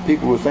 and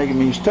people were thinking it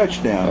means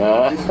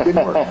touchdown. It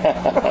didn't work.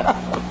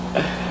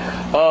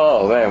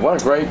 Oh man,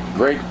 what a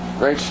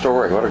great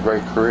story. What a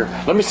great career.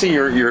 Let me see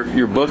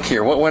your book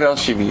here. What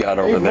else have you got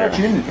over there?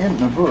 In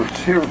the books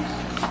here.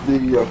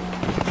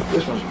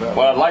 This one's about.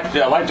 Well,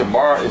 I'd like to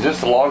borrow. Is this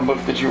the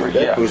logbook that you were?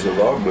 That was the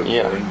logbook.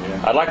 Yeah.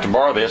 I'd like to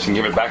borrow this and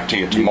give it back to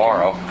you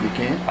tomorrow. You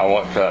can.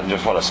 I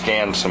just want to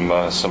scan some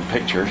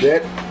pictures.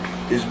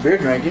 is beer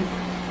drinking.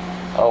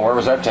 Oh, where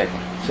was that taken?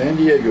 San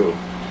Diego.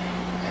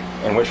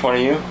 And which one are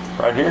you?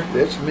 Right here?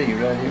 That's me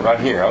right here. Right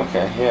here,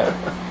 okay, yeah.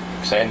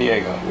 San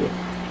Diego. Yeah.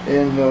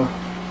 And I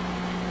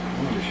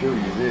wanted to show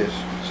you this.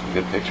 Some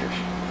good pictures.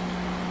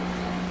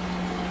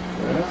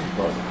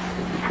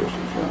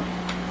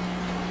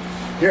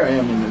 Here I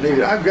am in the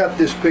Navy. I've got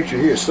this picture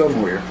here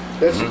somewhere.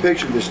 That's the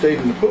picture that stayed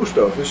in the post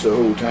office the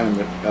whole time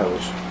that I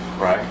was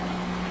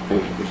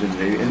in the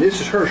Navy. And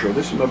this is Herschel.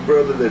 This is my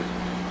brother that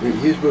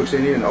his book's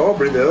in here. And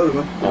Aubrey, the other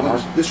one,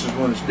 this is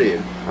one that's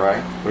dead.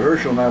 Right. But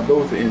Herschel and I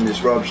both are in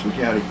this Robertson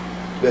County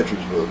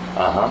Veterans book.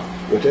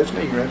 But that's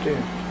me right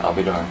there. I'll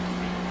be darned.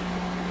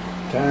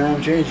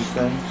 Time changes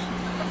things.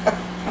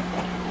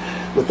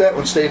 But that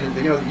one stayed in,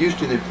 used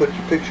to they'd put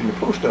your picture in the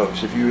post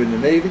office if you were in the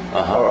Navy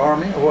or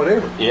Army or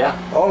whatever. Yeah.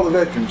 All the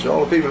veterans,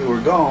 all the people who were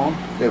gone,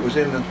 that was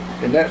in the,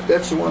 and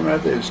that's the one right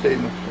there that stayed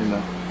in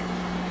the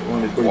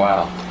one that.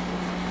 Wow.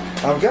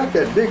 I've got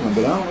that big one,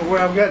 but I don't know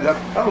where I've got it.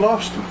 I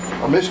lost them.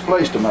 I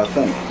misplaced them, I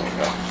think.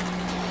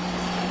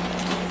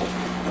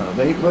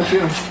 They ain't much in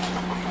them.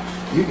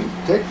 You can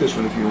take this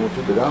one if you want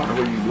to, but I don't know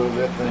where you blow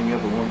that thing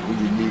up or where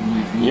you need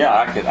me.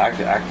 Yeah, I can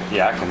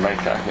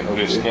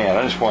do a scan.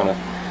 I just want to.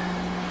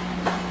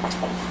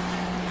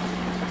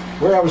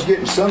 Where I was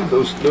getting some of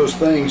those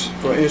things,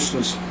 for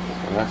instance.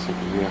 And that's at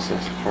the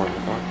USS Victoria.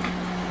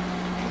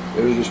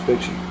 There's this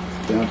picture,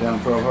 downtown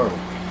Pearl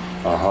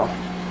Harbor.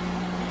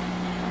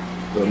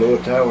 The lower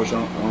tower's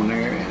on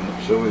there,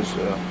 and so is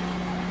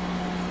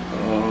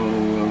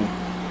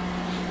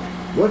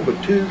what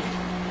but two?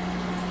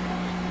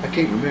 I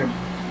can't remember.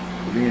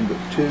 Being but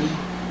two.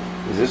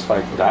 Is this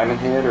like Diamond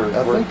Head or?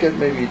 I think that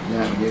may be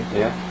Diamond Head.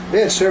 Yeah.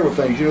 They had several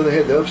things. They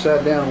had the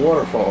upside down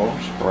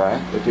waterfalls.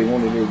 Right. That they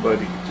wanted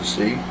everybody to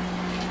see.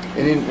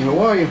 And in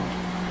Hawaii,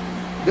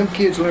 them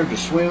kids learn to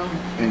swim,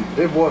 and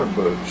they're water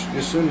bugs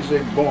as soon as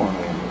they're born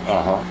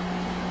almost.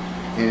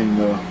 And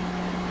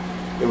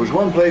there was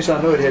one place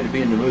I know it had to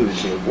be in the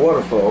movies, the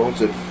waterfalls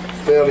that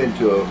fell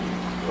into a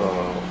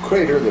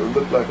crater that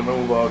looked like an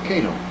old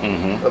volcano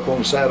up on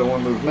the side of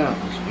one of those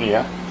mountains.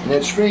 Yeah. And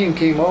that stream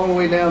came all the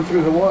way down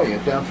through Hawaii,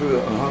 down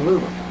through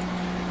Honolulu.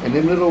 And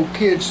them little old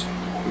kids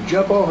would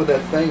jump off of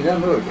that thing, and I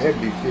know it had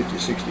to be 50,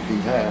 60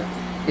 feet high,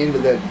 into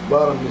that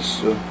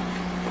bottomless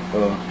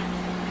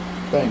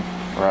thing.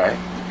 Right.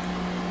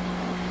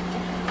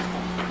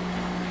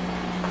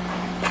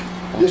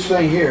 This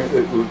thing here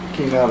that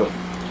came out of,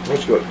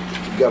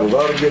 got a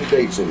lot of good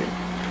dates in it.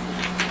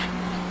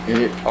 And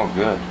it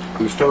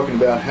was talking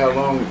about how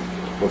long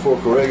before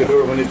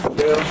Corregidor, when it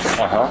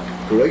fell.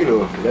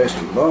 Corregidor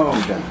lasted a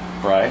long time.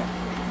 Right.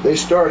 They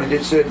started,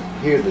 it said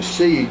here, the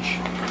siege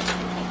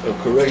of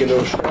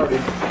Corregidor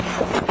started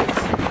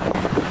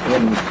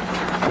in,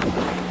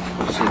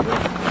 let's see,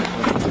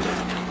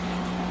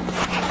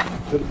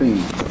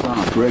 Philippines.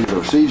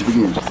 Corregidor siege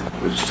begins.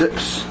 It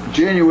was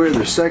January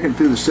the 2nd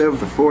through the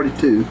 7th of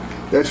 42.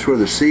 That's where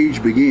the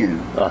siege began.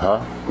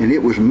 And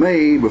it was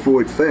May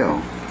before it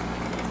fell.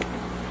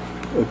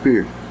 Up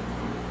here,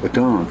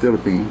 Bataan,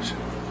 Philippines.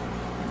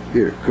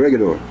 Here,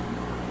 Corregidor.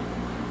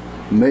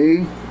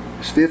 May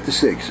 5th to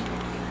 6th.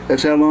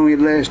 That's how long it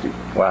lasted.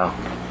 Wow.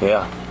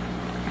 Yeah.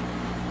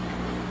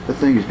 That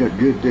thing has got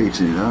good dates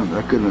in it.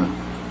 I couldn't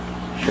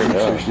have. Sure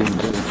does.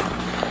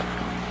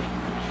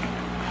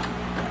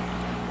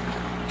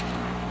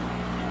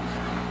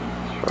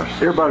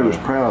 Everybody was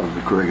proud of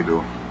the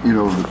Corregidor.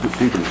 The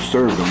people that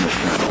served on that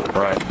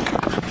time. Right.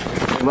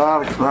 A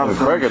lot of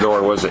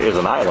Corregidor is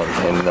an island,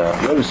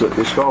 and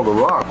it's called the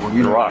Rock.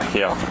 The Rock,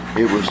 yeah.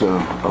 It was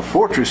a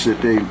fortress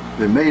that they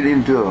made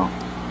into a.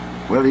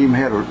 Well, they even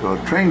had a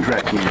train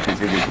track in it. They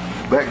could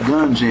back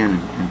guns in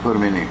and put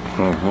them in there.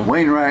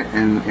 Wainwright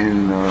and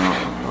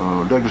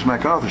Douglas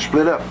MacArthur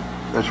split up.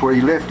 That's where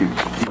he left him.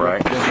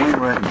 Right. Left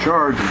Wainwright in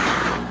charge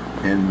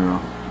and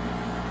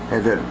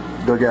had that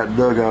dug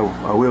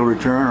I will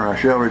return or I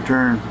shall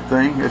return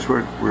thing. That's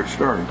where it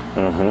started.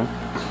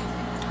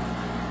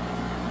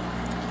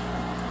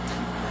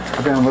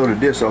 I downloaded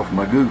this off of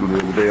my Google the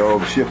other day, all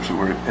the ships that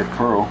were at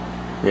Pearl.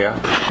 Yeah.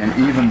 And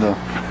even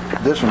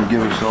this one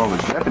gives us all the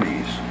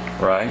Japanese.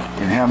 Right.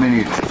 And how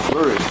many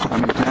tourists, how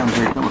many times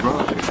they come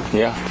across it.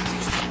 Yeah.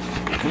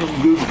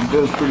 Google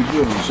does pretty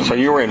good on some. So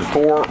you were in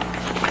four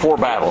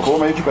battles. Four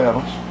major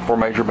battles. Four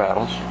major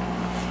battles.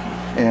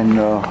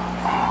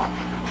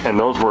 And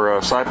those were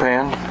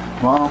Saipan?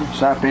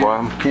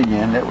 Guam,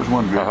 Kenyan, that was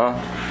one group.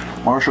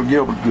 Marshall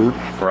Gilbert group.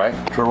 Right.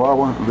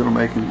 Tarawa, Little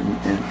Macon,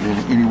 and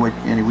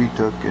any we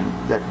took in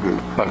that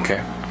group.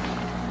 Okay.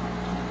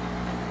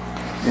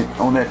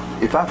 On that,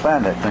 if I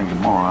find that thing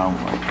tomorrow,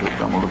 I'm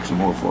gonna look some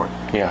more for it.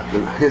 Yeah.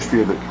 The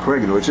history of the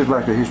Corregidor, it's just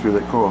like the history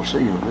of that Coral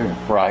Sea over there.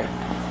 Right.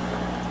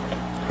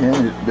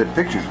 And the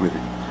pictures with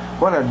it.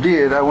 What I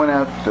did, I went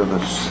out to the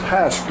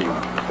high school,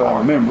 if I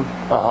remember.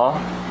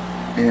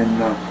 And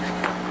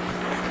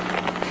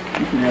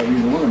you can have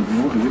either one if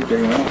you want to get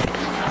there out.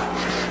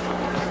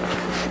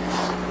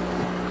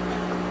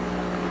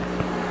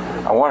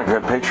 I want a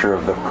good picture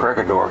of the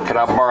Corregidor. Can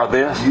I borrow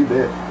this? You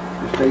bet.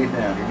 Just take it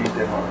down. You need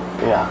that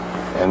hard. Yeah.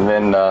 And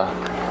then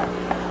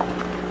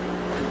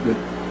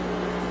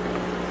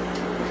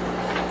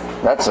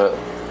That's a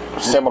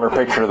similar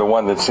picture to the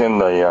one that's in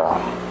the.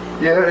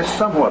 Yeah, it's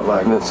somewhat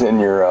like. That's in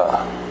your.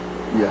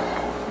 Yeah.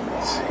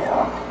 Let's see.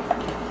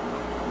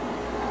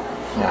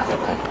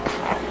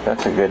 Yeah,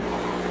 that's a good.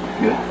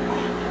 Yeah.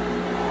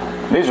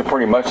 These are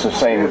pretty much the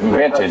same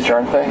vintage,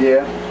 aren't they?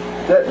 Yeah.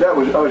 That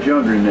was, I was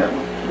younger than that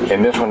one.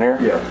 In this one here?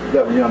 Yeah,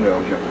 that was younger, I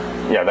was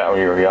younger. Yeah, that one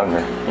you were younger.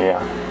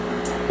 Yeah.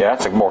 Yeah,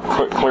 that's a more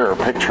clearer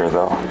picture,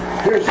 though.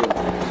 Here's the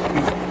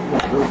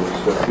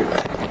stuff here.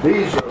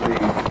 These are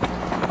the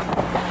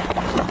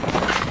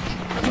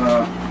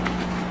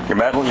your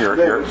medals, your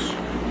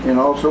and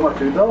also my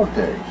 2 dog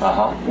tags.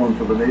 Uh-huh. One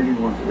for the Navy,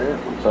 one for that.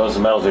 So those are the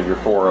medals of your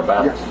 4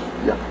 battles.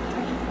 Yes.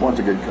 Yeah. One's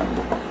a good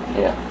combo.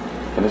 Yeah.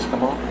 Can this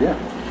come off? Yeah.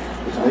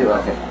 Maybe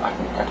I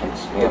can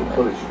scan that.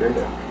 Put it straight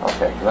out.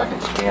 Okay, because I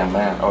can scan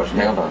that. Oh, it's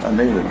nailed on. I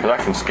nailed it. Because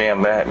I can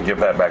scan that and give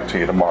that back to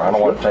you tomorrow. I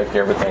don't want to take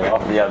everything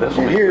off. Yeah, this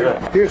will be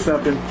good. Here's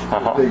something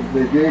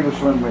they gave us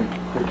when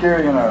we're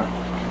carrying our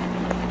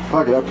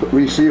pocket. I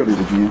resealed it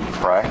again.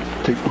 Right.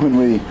 When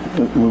we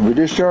were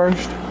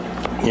discharged.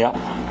 Yeah.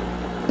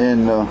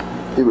 And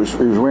it was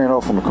wearing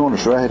off on the corner,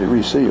 so I had it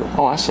resealed.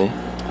 Oh, I see.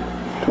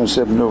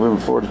 27th November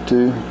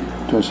 42,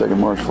 22nd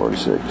March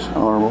 46,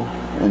 honorable,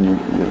 and your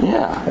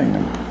thing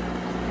number.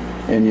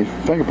 And your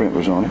fingerprint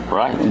was on it.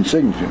 Right. And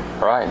signature.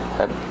 Right.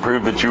 That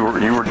proved that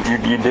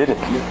you did it.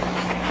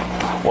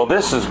 Yeah. Well,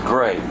 this is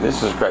great.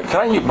 This is great.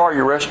 Can I borrow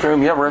your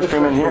restroom? You have a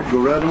restroom in here? Go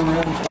right on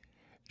there.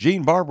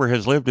 Gene Barber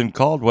has lived in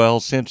Caldwell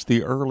since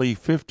the early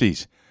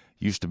 50s.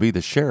 Used to be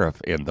the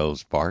sheriff in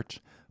those parts.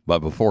 But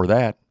before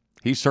that,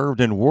 he served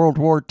in World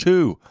War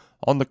II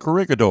on the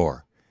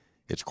Corregidor.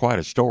 It's quite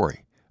a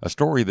story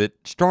that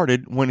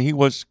started when he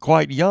was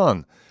quite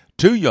young.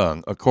 Too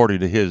young,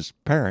 according to his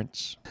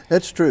parents.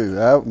 That's true.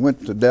 I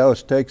went to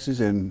Dallas, Texas,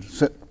 and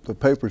sent the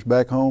papers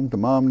back home to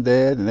Mom and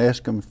Dad and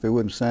asked them if they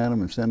wouldn't sign them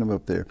and send them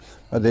up there.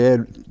 My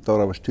dad thought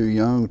I was too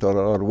young, thought I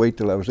ought to wait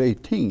till I was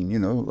 18,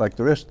 like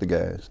the rest of the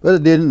guys. But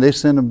it didn't. They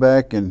sent them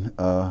back, and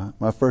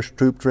my first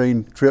troop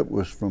train trip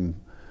was from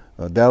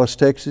Dallas,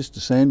 Texas to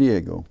San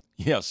Diego.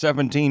 Yeah,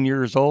 17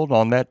 years old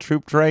on that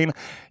troop train,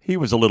 he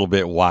was a little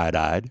bit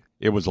wide-eyed.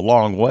 It was a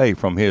long way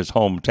from his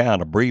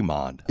hometown of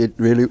Bremond. It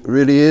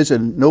really is,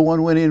 and no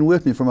one went in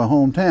with me from my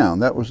hometown.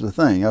 That was the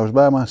thing. I was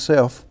by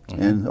myself,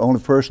 and the only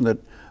person that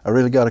I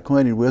really got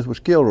acquainted with was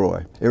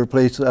Kilroy. Every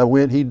place I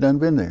went, he'd done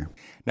been there.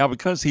 Now,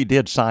 because he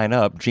did sign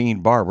up,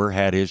 Gene Barber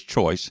had his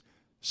choice,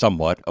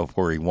 somewhat, of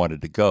where he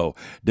wanted to go.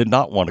 Did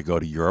not want to go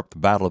to Europe. The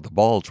Battle of the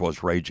Bulge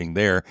was raging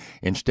there.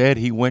 Instead,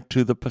 he went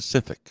to the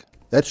Pacific.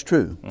 That's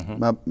true.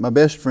 My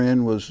best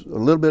friend was a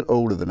little bit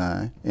older than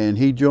I, and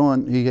he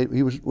joined.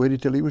 He was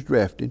waited till he was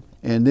drafted,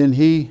 and then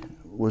he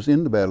was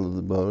in the Battle of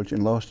the Bulge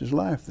and lost his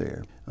life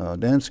there.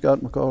 Dan Scott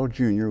McCall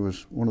Jr.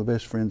 was one of the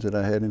best friends that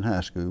I had in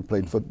high school.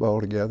 Played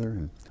football together,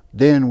 and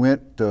Dan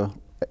went to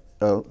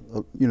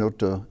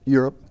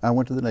Europe. I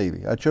went to the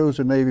Navy. I chose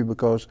the Navy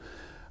because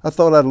I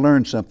thought I'd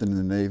learned something in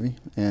the Navy,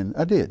 and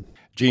I did.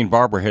 Gene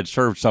Barber had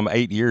served some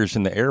 8 years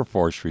in the Air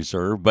Force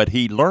Reserve, but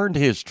he learned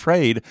his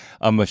trade,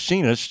 a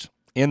machinist,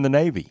 in the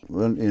Navy.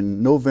 Well,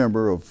 in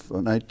November of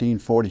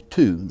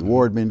 1942, the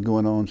war had been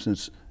going on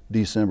since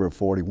December of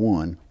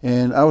 41,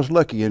 and I was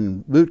lucky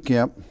in boot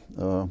camp.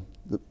 The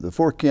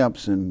 4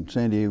 camps in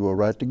San Diego are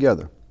right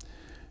together.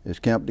 It's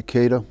Camp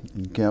Decatur,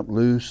 and Camp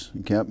Luce,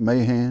 and Camp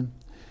Mahan,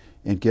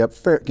 and Camp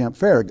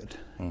Farragut.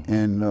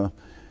 And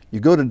you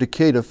go to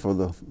Decatur for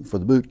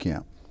the boot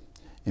camp,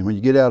 and when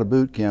you get out of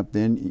boot camp,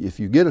 then if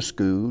you get a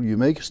school, you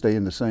may stay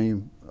in the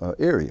same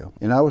area.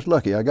 And I was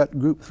lucky. I got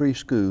Group 3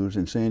 schools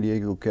in San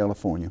Diego,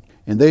 California,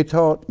 and they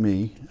taught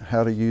me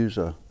how to use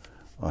a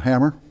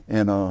hammer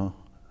and a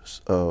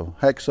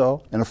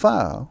hacksaw and a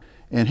file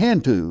and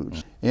hand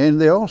tools. And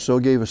they also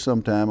gave us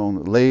some time on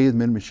the lathe,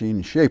 milling machine,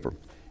 and shaper.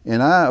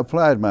 And I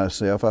applied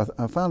myself.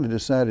 I finally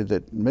decided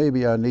that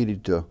maybe I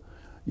needed to,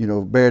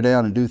 bear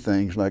down and do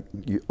things like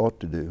you ought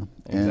to do.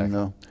 Exactly.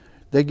 And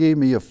they gave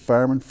me a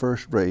fireman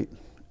first rate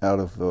out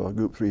of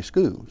Group 3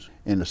 schools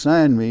and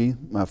assigned me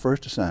my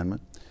first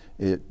assignment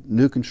at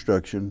new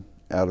construction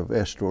out of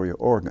Astoria,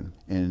 Oregon,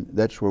 and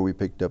that's where we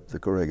picked up the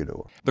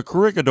Corregidor. The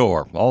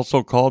Corregidor,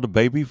 also called a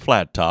baby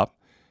flat top,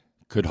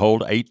 could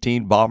hold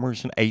 18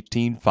 bombers and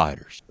 18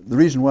 fighters. The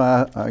reason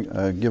why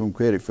I give them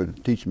credit for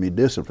teaching me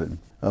discipline,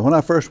 when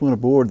I first went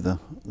aboard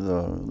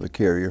the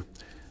carrier,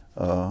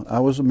 I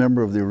was a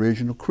member of the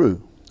original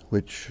crew,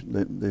 which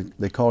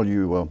they call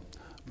you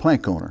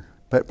plank owner.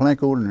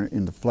 Plank owner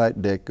in the flight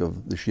deck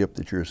of the ship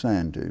that you're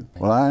assigned to.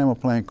 Well, I am a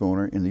plank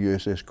owner in the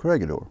USS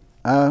Corregidor.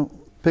 I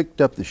picked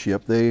up the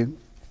ship. They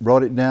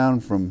brought it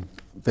down from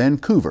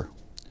Vancouver,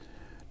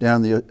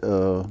 down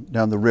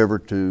the river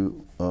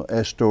to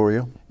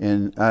Astoria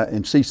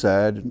and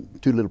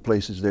Seaside, 2 little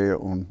places there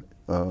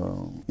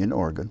in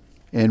Oregon.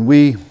 And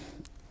we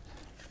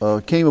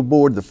came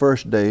aboard the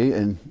first day,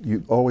 and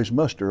you always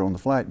muster on the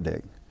flight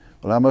deck.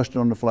 Well, I mustered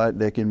on the flight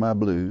deck in my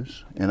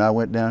blues, and I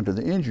went down to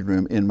the engine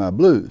room in my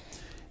blues.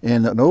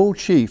 And an old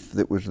chief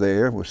that was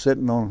there was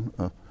sitting on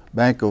a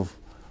bank of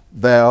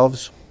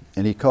valves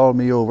And he called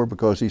me over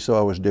because he saw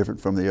I was different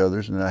from the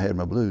others and I had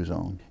my blues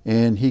on.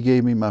 And he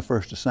gave me my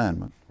first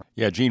assignment.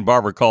 Yeah, Gene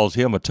Barber calls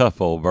him a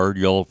tough old bird.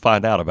 You'll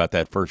find out about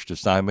that first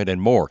assignment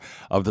and more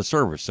of the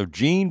service of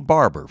Gene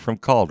Barber from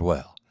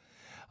Caldwell.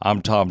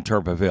 I'm Tom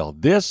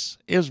Turbiville. This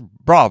is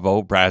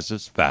Bravo,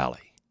 Brazos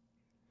Valley.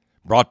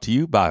 Brought to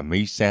you by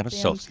Meese and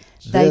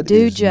Associates. They That do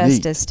is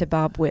justice neat. to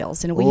Bob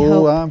Wills, and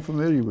I'm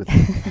familiar with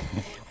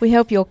it. we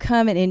hope you'll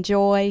come and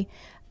enjoy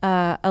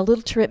a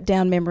little trip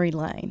down memory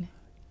lane.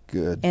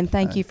 Good. And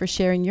thank you for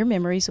sharing your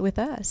memories with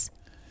us.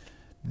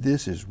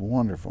 This is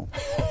wonderful.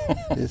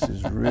 This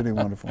is really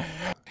wonderful.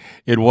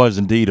 It was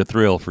indeed a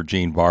thrill for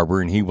Gene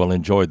Barber, and he will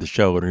enjoy the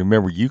show. And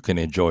remember, you can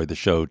enjoy the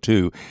show,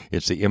 too.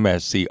 It's the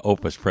MSC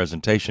Opus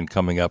presentation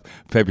coming up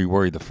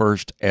February the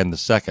 1st and the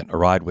 2nd, a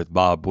ride with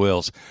Bob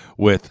Wills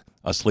with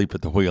Asleep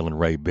at the Wheel and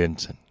Ray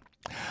Benson.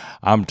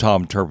 I'm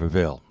Tom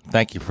Turbiville.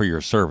 Thank you for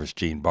your service,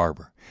 Gene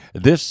Barber.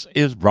 This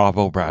is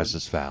Bravo,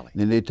 Brazos Valley.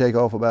 And then they take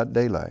off about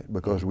daylight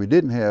because we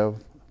didn't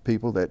have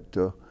people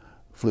that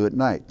flew at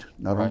night,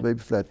 not on baby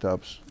flat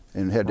tops,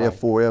 and had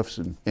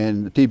F4Fs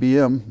and the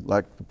TBM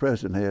like the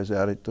president has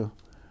out at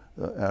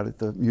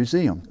the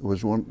museum. It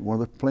was one of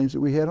the planes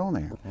that we had on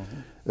there.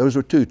 Those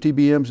were two,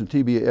 TBMs and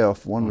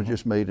TBF. One was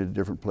just made at a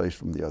different place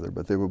from the other,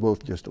 but they were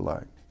both just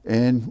alike.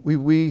 And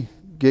we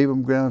gave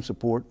them ground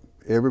support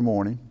every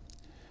morning,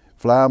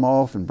 fly them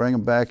off and bring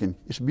them back, and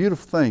it's a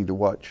beautiful thing to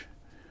watch.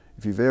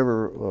 If you've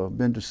ever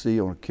been to sea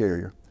on a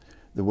carrier,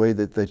 the way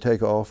that they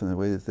take off and the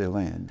way that they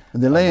land.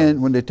 When they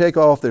land, when they take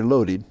off, they're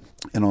loaded,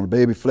 and on a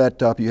baby flat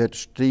top, you had to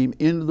steam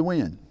into the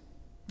wind.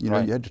 You know,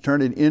 you had to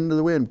turn it into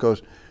the wind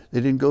because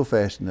they didn't go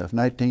fast enough.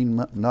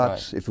 19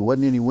 knots, if there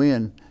wasn't any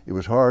wind, it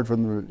was hard for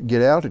them to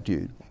get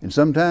altitude. And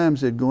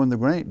sometimes they'd go in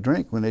the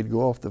drink when they'd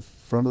go off the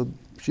front of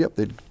the ship.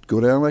 They'd go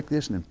down like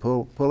this and then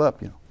pull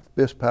up, you know.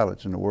 Best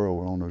pilots in the world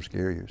were on those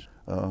carriers.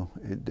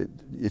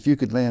 If you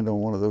could land on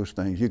one of those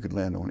things, you could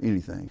land on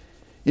anything.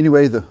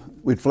 Anyway,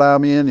 we'd fly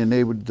them in, and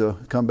they would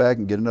come back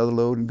and get another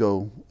load and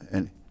go.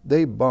 And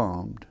they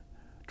bombed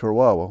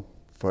Turbiville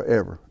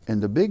forever.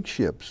 And the big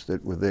ships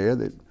that were there,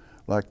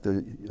 like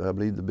I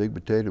believe the Big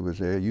Potato was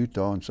there,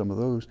 Utah and some of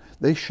those,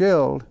 they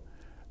shelled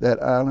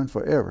that island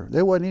forever.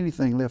 There wasn't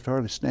anything left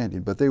hardly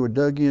standing, but they were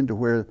dug into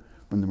where,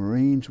 when the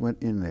Marines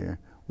went in there,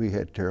 we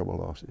had terrible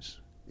losses.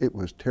 It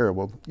was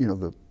terrible. You know,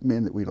 the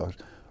men that we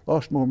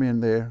lost more men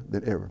there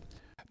than ever.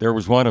 There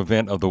was one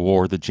event of the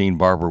war that Gene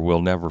Barber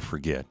will never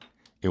forget.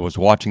 It was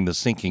watching the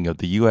sinking of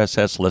the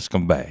USS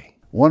Liscum Bay.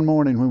 One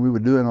morning when we were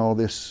doing all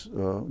this,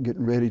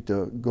 getting ready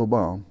to go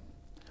bomb,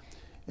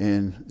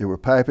 and they were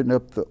piping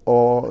up the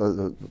oil,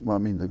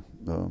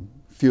 the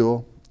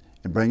fuel,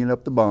 and bringing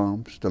up the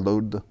bombs to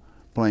load the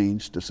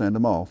planes to send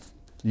them off.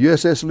 The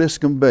USS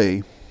Liscum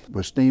Bay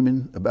was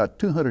steaming about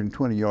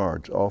 220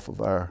 yards off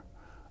of our,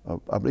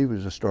 I believe it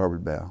was a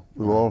starboard bow.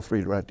 We were all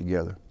three right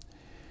together.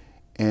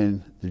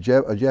 And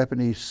a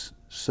Japanese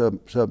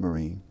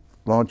submarine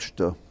launched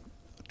a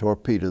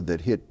torpedo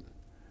that hit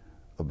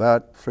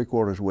about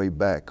 3/4 way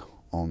back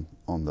on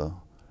the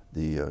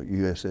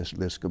USS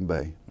Liscum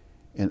Bay.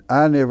 And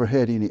I never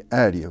had any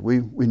idea. We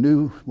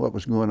knew what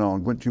was going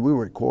on. We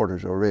were at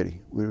quarters already.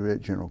 We were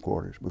at general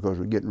quarters because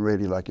we were getting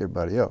ready like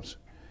everybody else.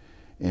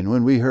 And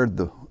when we heard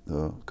the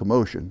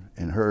commotion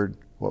and heard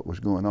what was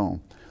going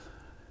on,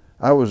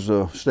 I was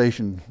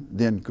stationed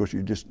then, of course,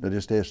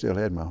 I still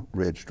had my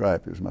red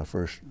stripe. It was my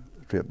first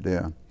trip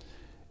down,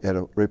 at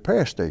a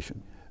repair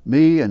station.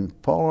 Me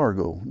and Paul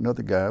Argo,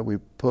 another guy, we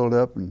pulled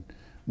up and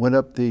went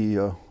up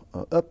the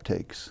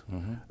uptakes.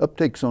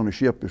 Uptakes on a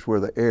ship is where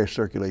the air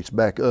circulates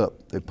back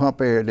up. They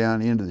pump air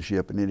down into the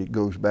ship and then it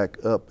goes back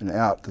up and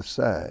out the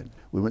side.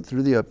 We went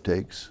through the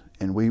uptakes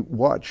and we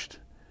watched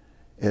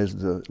as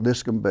the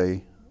Liscum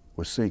Bay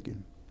was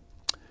sinking.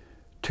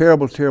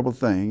 Terrible, terrible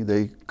thing.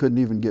 They couldn't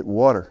even get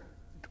water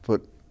to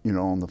put, you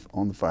know,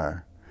 on the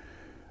fire.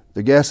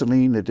 The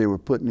gasoline that they were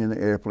putting in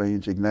the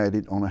airplanes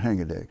ignited on a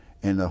hangar deck,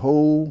 and the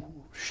whole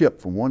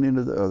ship from one end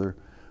to the other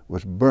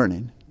was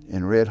burning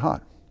and red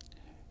hot.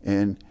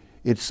 And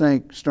it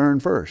sank stern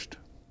first.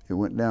 It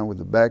went down with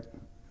the back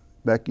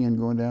end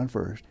going down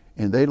first,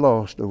 and they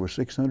lost over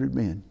 600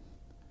 men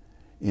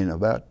in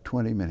about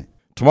 20 minutes.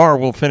 Tomorrow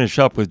we'll finish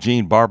up with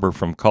Gene Barber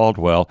from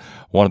Caldwell,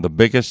 one of the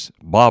biggest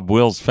Bob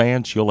Wills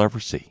fans you'll ever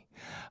see.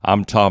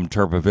 I'm Tom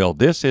Turbiville.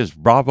 This is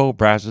Bravo,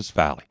 Brazos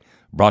Valley,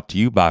 brought to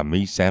you by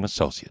Meese and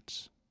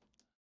Associates.